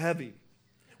was so heavy.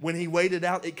 When he weighed it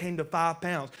out, it came to 5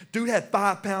 pounds. Dude had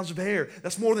 5 pounds of hair.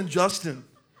 That's more than Justin.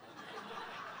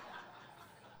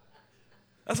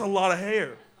 That's a lot of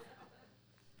hair.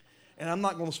 And I'm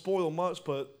not going to spoil much,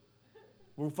 but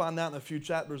we'll find out in a few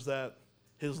chapters that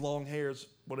his long hair is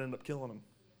what ended up killing him.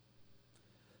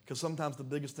 Because sometimes the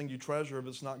biggest thing you treasure, if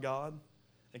it's not God,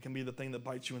 it can be the thing that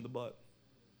bites you in the butt.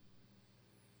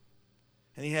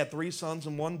 And he had 3 sons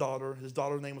and 1 daughter. His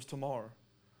daughter's name was Tamar.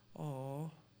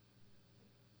 Aww.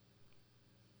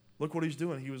 Look what he's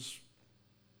doing. He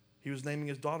was naming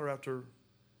his daughter after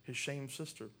his shamed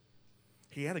sister.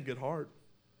 He had a good heart.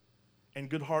 And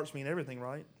good hearts mean everything,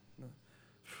 right?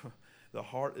 The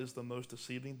heart is the most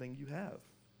deceiving thing you have.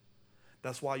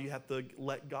 That's why you have to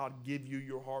let God give you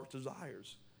your heart's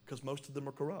desires, because most of them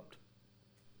are corrupt.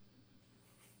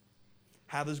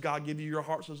 How does God give you your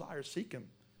heart's desires? Seek Him.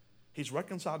 He's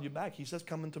reconciled you back. He says,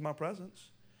 come into my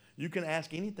presence. You can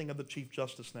ask anything of the Chief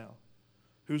Justice now.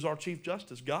 Who's our Chief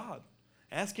Justice? God.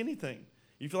 Ask anything.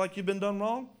 You feel like you've been done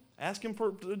wrong? Ask Him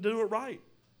to do it right.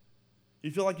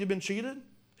 You feel like you've been cheated?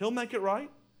 He'll make it right.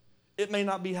 It may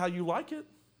not be how you like it.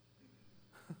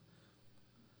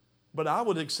 But I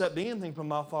would accept anything from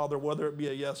my Father, whether it be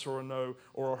a yes or a no,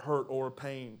 or a hurt or a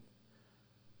pain,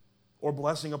 or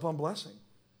blessing upon blessing.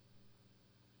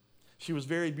 She was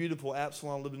very beautiful.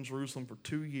 Absalom lived in Jerusalem for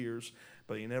 2 years,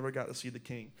 but he never got to see the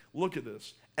king. Look at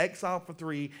this. Exiled for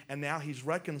 3, and now he's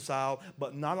reconciled,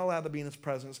 but not allowed to be in his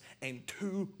presence, and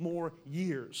 2 more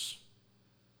years.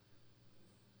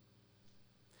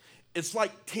 It's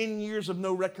like 10 years of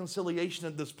no reconciliation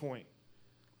at this point.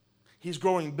 He's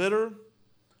growing bitter,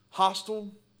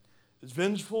 hostile, is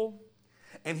vengeful,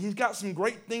 and he's got some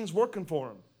great things working for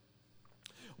him.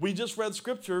 We just read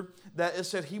scripture that it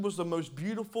said he was the most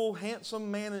beautiful, handsome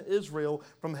man in Israel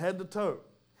from head to toe.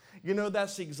 You know,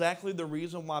 that's exactly the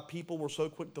reason why people were so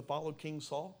quick to follow King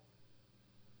Saul.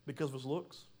 Because of his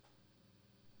looks.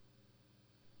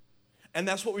 And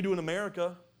that's what we do in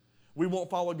America. We won't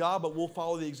follow God, but we'll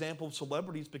follow the example of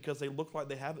celebrities because they look like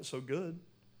they have it so good.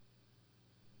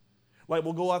 Like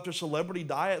we'll go after celebrity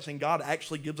diets, and God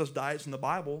actually gives us diets in the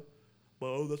Bible. But,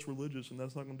 oh, that's religious, and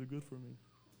that's not going to do good for me.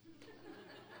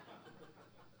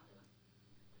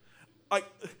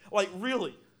 Like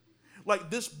really. Like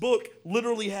this book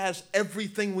literally has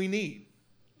everything we need.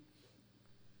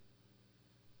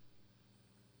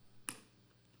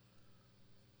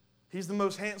 He's the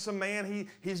most handsome man.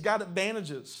 He's got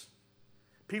advantages.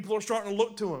 People are starting to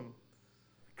look to him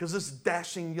because this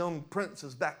dashing young prince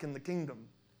is back in the kingdom.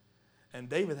 And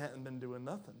David hadn't been doing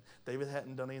nothing. David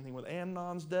hadn't done anything with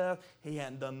Amnon's death. He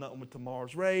hadn't done nothing with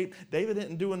Tamar's rape. David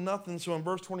hadn't doing nothing. So in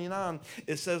verse 29,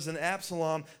 it says, and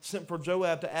Absalom sent for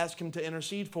Joab to ask him to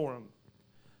intercede for him.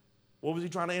 What was he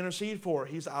trying to intercede for?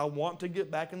 He said, I want to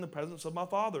get back in the presence of my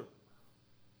father.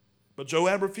 But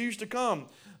Joab refused to come.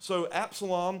 So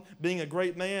Absalom, being a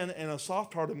great man and a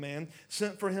soft-hearted man,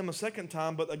 sent for him a second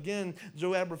time. But again,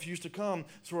 Joab refused to come.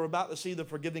 So we're about to see the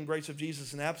forgiving grace of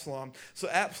Jesus in Absalom. So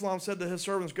Absalom said to his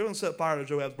servants, go and set fire to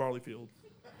Joab's barley field.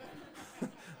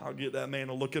 I'll get that man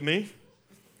to look at me.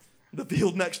 The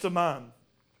field next to mine.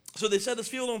 So they set his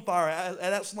field on fire, as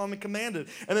Absalom had commanded.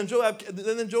 And then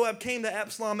Joab came to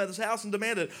Absalom at his house and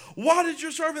demanded, why did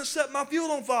your servant set my field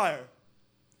on fire?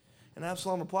 And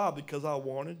Absalom replied, because I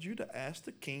wanted you to ask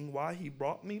the king why he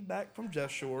brought me back from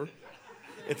Jeshurun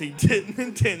if he didn't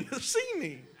intend to see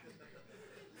me.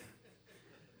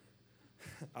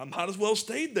 I might as well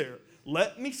stayed there.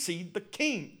 Let me see the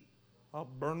king. I'll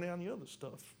burn down the other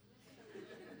stuff.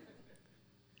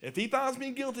 If he finds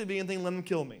me guilty of anything, let him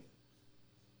kill me.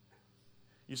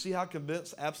 You see how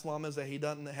convinced Absalom is that he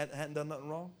hadn't done nothing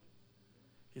wrong?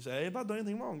 He said, hey, if I done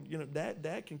anything wrong,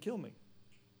 Dad can kill me.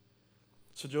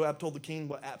 So Joab told the king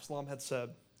what Absalom had said.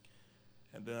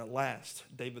 And then at last,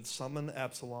 David summoned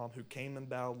Absalom, who came and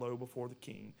bowed low before the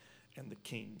king, and the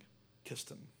king kissed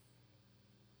him.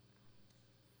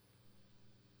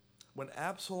 When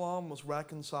Absalom was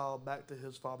reconciled back to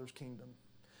his father's kingdom,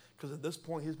 because at this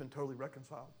point he's been totally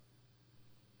reconciled.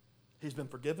 He's been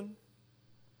forgiven.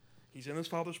 He's in his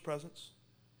father's presence.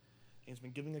 He's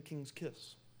been giving a king's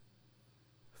kiss.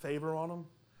 Favor on him,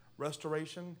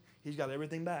 restoration. He's got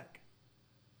everything back.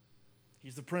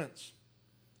 He's the prince.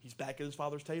 He's back at his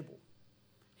father's table.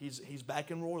 He's back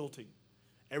in royalty.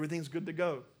 Everything's good to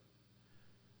go.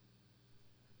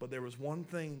 But there was one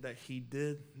thing that he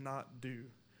did not do,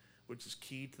 which is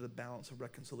key to the balance of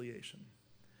reconciliation.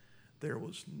 There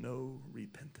was no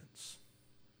repentance.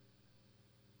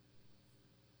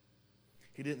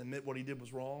 He didn't admit what he did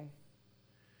was wrong.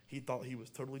 He thought he was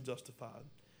totally justified.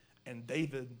 And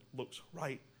David looks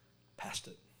right past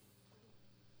it.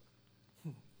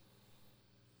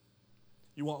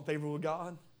 You want favor with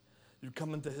God? You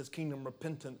come into his kingdom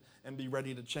repentant and be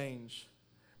ready to change,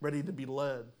 ready to be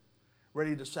led,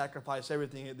 ready to sacrifice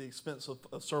everything at the expense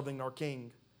of serving our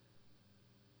King.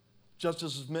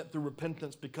 Justice is meant through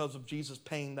repentance because of Jesus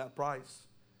paying that price.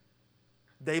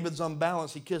 David's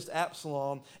unbalanced. He kissed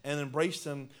Absalom and embraced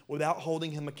him without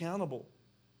holding him accountable.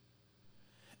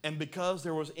 And because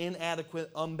there was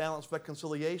inadequate, unbalanced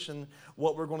reconciliation,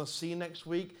 what we're going to see next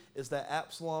week is that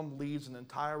Absalom leads an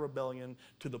entire rebellion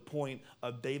to the point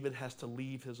of David has to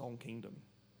leave his own kingdom.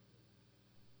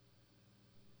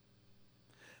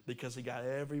 Because he got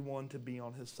everyone to be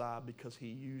on his side because he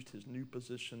used his new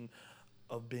position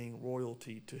of being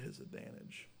royalty to his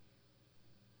advantage.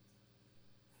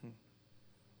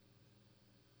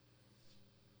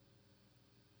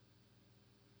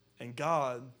 And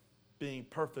God, being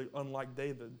perfect, unlike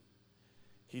David,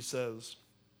 he says,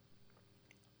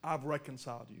 I've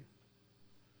reconciled you.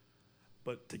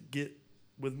 But to get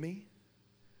with me,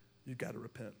 you've got to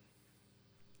repent.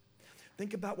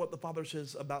 Think about what the Father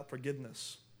says about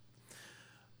forgiveness.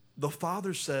 The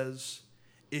Father says,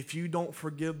 if you don't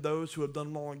forgive those who have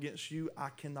done wrong against you, I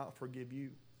cannot forgive you.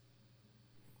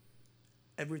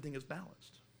 Everything is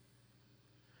balanced.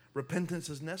 Repentance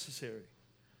is necessary.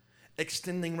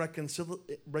 Extending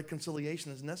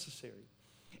reconciliation is necessary.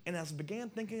 And as I began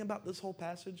thinking about this whole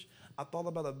passage, I thought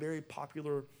about a very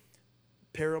popular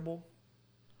parable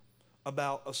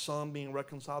about a son being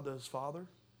reconciled to his father.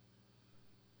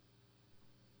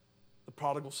 The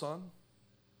prodigal son.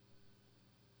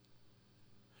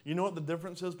 You know what the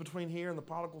difference is between here and the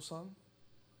prodigal son?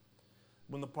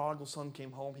 When the prodigal son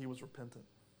came home, he was repentant.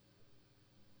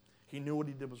 He knew what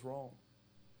he did was wrong.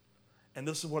 And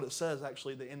this is what it says,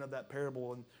 actually, at the end of that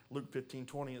parable in Luke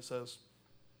 15:20. It says,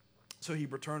 so he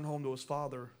returned home to his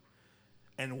father,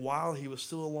 and while he was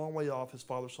still a long way off, his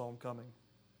father saw him coming.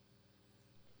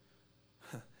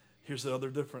 Here's the other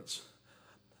difference.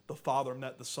 The father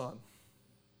met the son.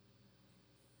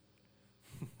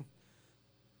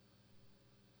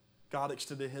 God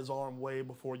extended his arm way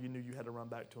before you knew you had to run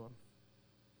back to him.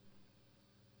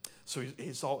 So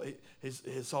he saw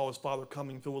his father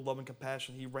coming filled with love and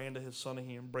compassion. He ran to his son and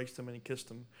he embraced him and he kissed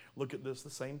him. Look at this, the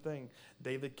same thing.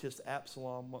 David kissed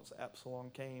Absalom once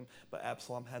Absalom came, but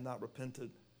Absalom had not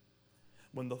repented.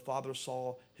 When the father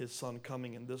saw his son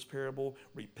coming in this parable,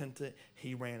 repentant,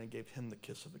 he ran and gave him the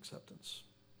kiss of acceptance.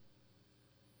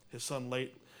 His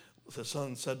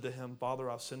son said to him,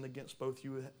 Father, I've sinned against both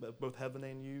heaven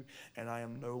and you, and I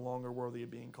am no longer worthy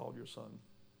of being called your son.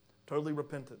 Totally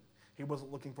repentant. He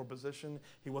wasn't looking for position.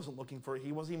 He wasn't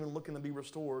even looking to be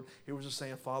restored. He was just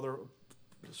saying, Father,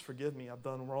 just forgive me. I've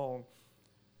done wrong.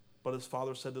 But his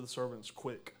father said to the servants,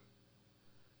 quick,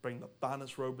 bring the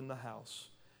finest robe in the house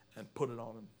and put it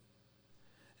on him.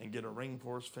 And get a ring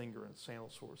for his finger and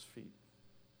sandals for his feet.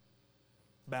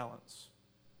 Balance.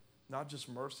 Not just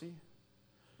mercy,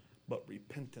 but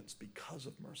repentance because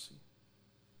of mercy.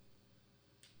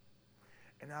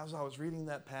 And as I was reading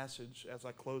that passage, as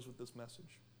I close with this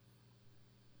message,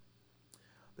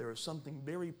 there is something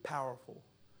very powerful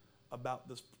about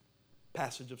this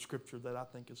passage of Scripture that I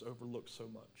think is overlooked so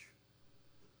much.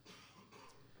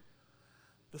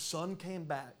 The son came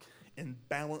back in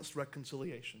balanced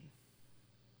reconciliation.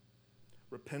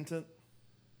 Repentant,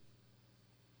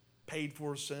 paid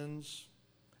for his sins,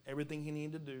 everything he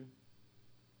needed to do.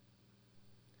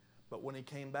 But when he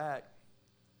came back,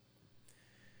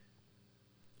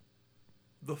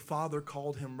 the father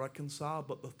called him reconciled,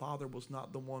 but the father was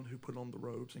not the one who put on the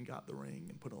robes and got the ring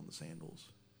and put on the sandals.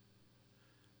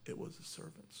 It was his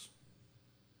servants.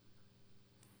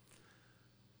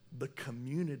 The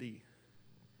community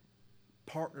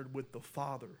partnered with the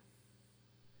father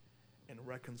in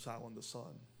reconciling the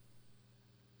son.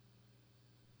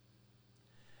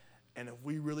 And if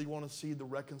we really want to see the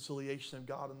reconciliation of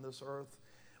God in this earth,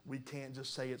 we can't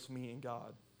just say it's me and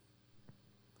God.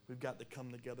 We've got to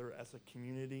come together as a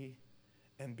community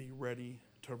and be ready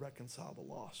to reconcile the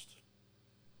lost.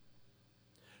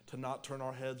 To not turn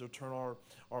our heads or turn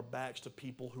our backs to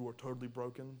people who are totally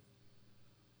broken.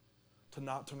 To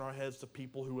not turn our heads to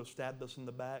people who have stabbed us in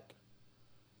the back.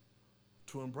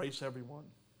 To embrace everyone.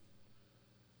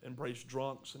 Embrace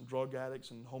drunks and drug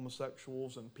addicts and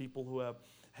homosexuals and people who have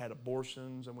had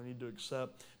abortions, and we need to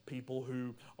accept people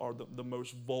who are the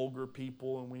most vulgar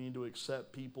people, and we need to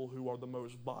accept people who are the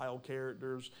most vile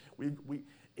characters.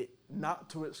 Not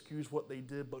to excuse what they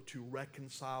did, but to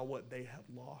reconcile what they have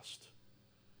lost,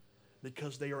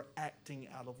 because they are acting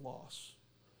out of loss.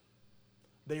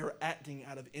 They are acting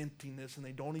out of emptiness, and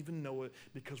they don't even know it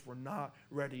because we're not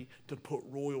ready to put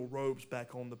royal robes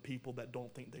back on the people that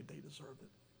don't think they deserve it.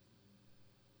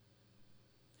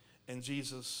 And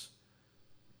Jesus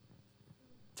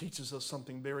teaches us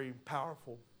something very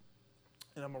powerful.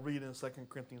 And I'm going to read it in 2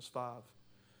 Corinthians 5,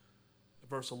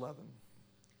 verse 11.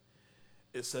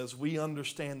 It says, we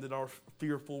understand that our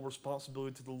fearful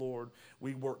responsibility to the Lord,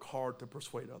 we work hard to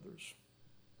persuade others.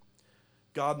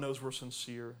 God knows we're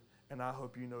sincere, and I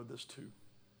hope you know this too.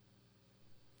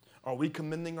 Are we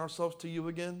commending ourselves to you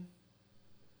again?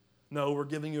 No, we're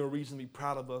giving you a reason to be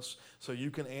proud of us so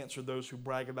you can answer those who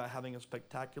brag about having a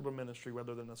spectacular ministry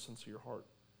rather than a sincere heart.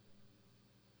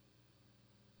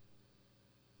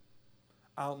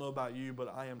 I don't know about you, but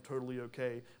I am totally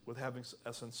okay with having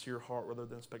a sincere heart rather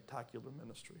than spectacular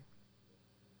ministry.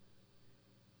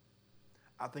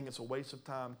 I think it's a waste of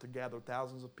time to gather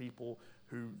thousands of people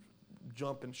who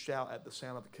jump and shout at the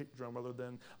sound of a kick drum rather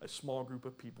than a small group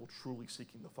of people truly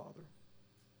seeking the Father.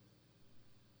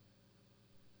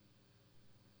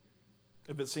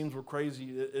 If it seems we're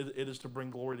crazy, it is to bring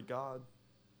glory to God.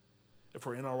 If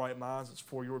we're in our right minds, it's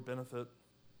for your benefit.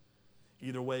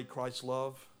 Either way, Christ's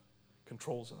love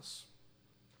controls us.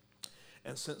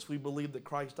 And since we believe that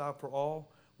Christ died for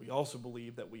all, we also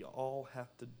believe that we all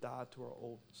have to die to our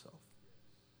old self.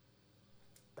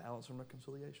 Balance and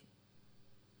reconciliation.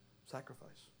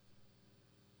 Sacrifice.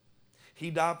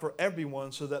 He died for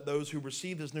everyone so that those who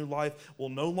receive his new life will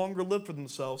no longer live for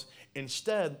themselves.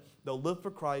 Instead, they'll live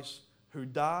for Christ who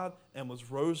died and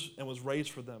was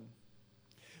raised for them.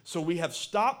 So we have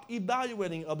stopped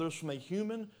evaluating others from a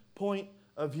human point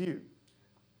of view.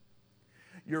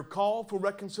 Your call for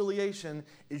reconciliation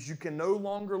is you can no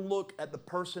longer look at the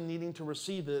person needing to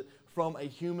receive it from a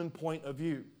human point of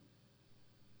view.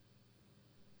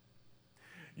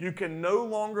 You can no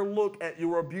longer look at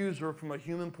your abuser from a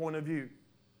human point of view.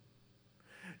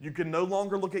 You can no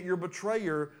longer look at your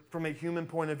betrayer from a human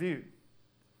point of view.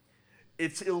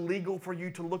 It's illegal for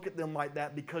you to look at them like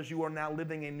that because you are now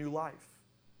living a new life.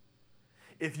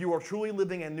 If you are truly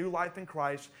living a new life in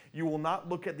Christ, you will not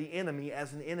look at the enemy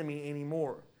as an enemy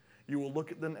anymore. You will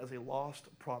look at them as a lost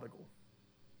prodigal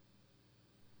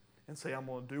and say, I'm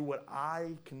going to do what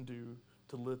I can do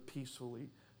to live peacefully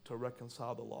to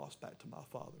reconcile the lost back to my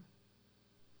Father.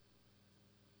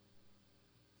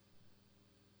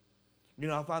 You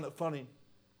know, I find it funny.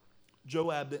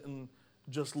 Joab didn't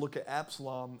just look at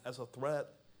Absalom as a threat.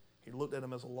 He looked at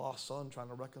him as a lost son trying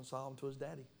to reconcile him to his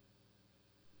daddy.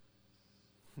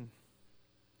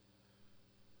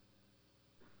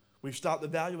 We've stopped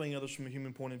evaluating others from a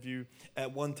human point of view.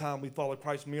 At one time, we followed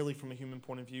Christ merely from a human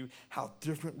point of view. How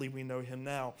differently we know him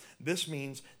now. This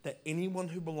means that anyone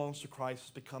who belongs to Christ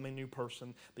has become a new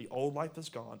person. The old life is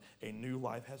gone. A new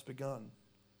life has begun.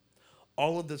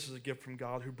 All of this is a gift from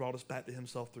God who brought us back to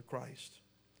himself through Christ.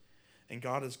 And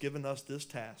God has given us this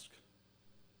task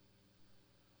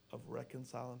of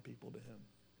reconciling people to him.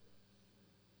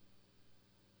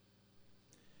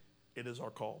 It is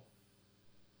our call.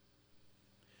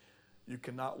 You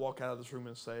cannot walk out of this room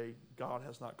and say, God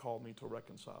has not called me to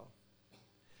reconcile.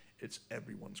 It's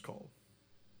everyone's call.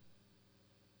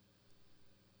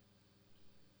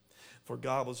 For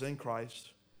God was in Christ,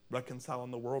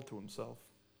 reconciling the world to himself,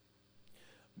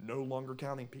 no longer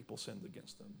counting people's sins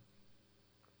against them.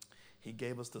 He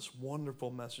gave us this wonderful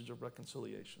message of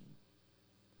reconciliation.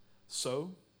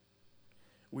 So,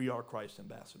 we are Christ's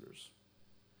ambassadors.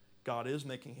 God is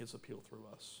making his appeal through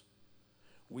us.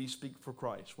 We speak for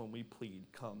Christ when we plead,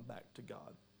 come back to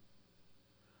God.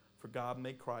 For God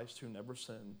made Christ, who never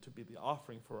sinned, to be the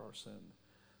offering for our sin,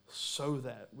 so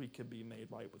that we could be made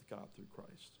right with God through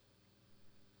Christ.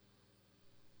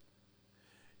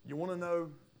 You want to know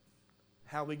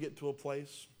how we get to a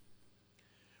place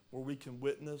where we can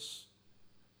witness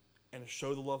and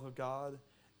show the love of God,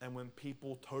 and when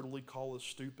people totally call us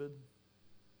stupid,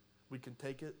 we can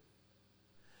take it?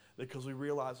 Because we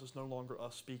realize it's no longer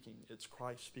us speaking, it's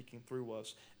Christ speaking through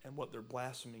us, and what they're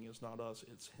blaspheming is not us,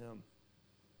 it's him.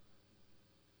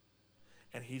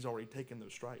 And he's already taken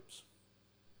those stripes.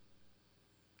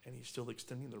 And he's still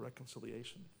extending the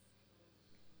reconciliation.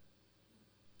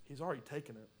 He's already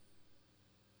taken it.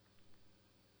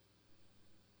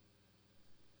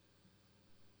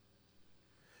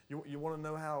 You want to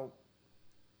know how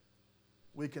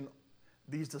we can,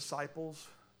 these disciples,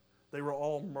 they were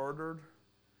all murdered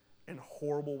in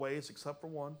horrible ways except for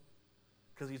one,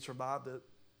 because he survived it.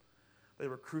 They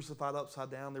were crucified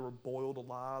upside down. They were boiled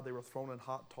alive. They were thrown in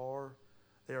hot tar.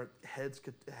 Their heads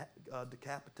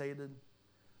decapitated.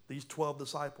 These 12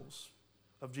 disciples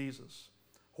of Jesus,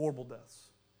 horrible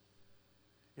deaths.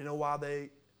 You know why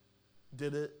they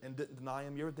did it and didn't deny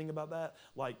him. You ever think about that?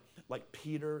 Like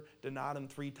Peter denied him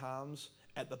 3 times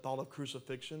at the thought of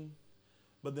crucifixion.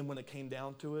 But then when it came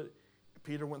down to it,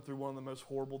 Peter went through one of the most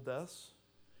horrible deaths.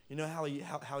 You know how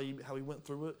he went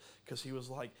through it? Because he was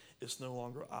like, it's no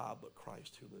longer I, but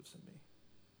Christ who lives in me.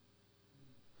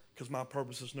 Because my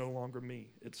purpose is no longer me,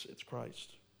 it's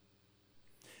Christ.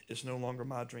 It's no longer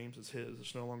my dreams, it's his.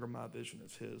 It's no longer my vision,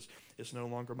 it's his. It's no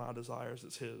longer my desires,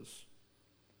 it's his.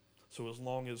 So as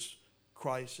long as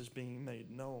Christ is being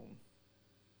made known,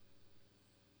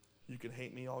 you can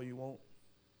hate me all you want.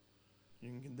 You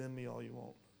can condemn me all you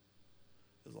want,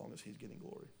 as long as he's getting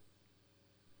glory.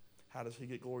 How does he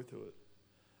get glory through it?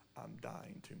 I'm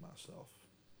dying to myself.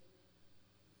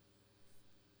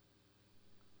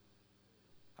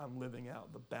 I'm living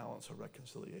out the balance of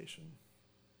reconciliation.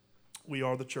 We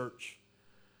are the church.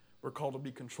 We're called to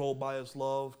be controlled by his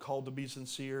love, called to be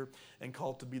sincere, and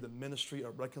called to be the ministry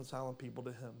of reconciling people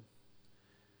to him.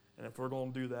 And if we're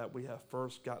going to do that, we have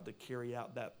first got to carry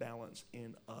out that balance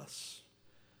in us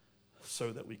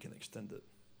so that we can extend it.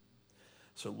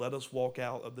 So let us walk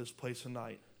out of this place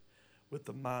tonight with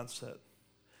the mindset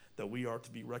that we are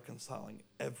to be reconciling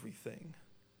everything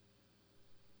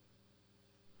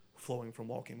flowing from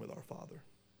walking with our Father.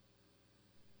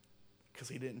 Because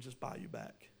he didn't just buy you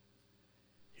back.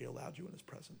 He allowed you in his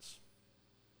presence.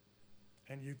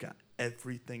 And you got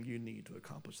everything you need to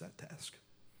accomplish that task.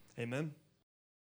 Amen.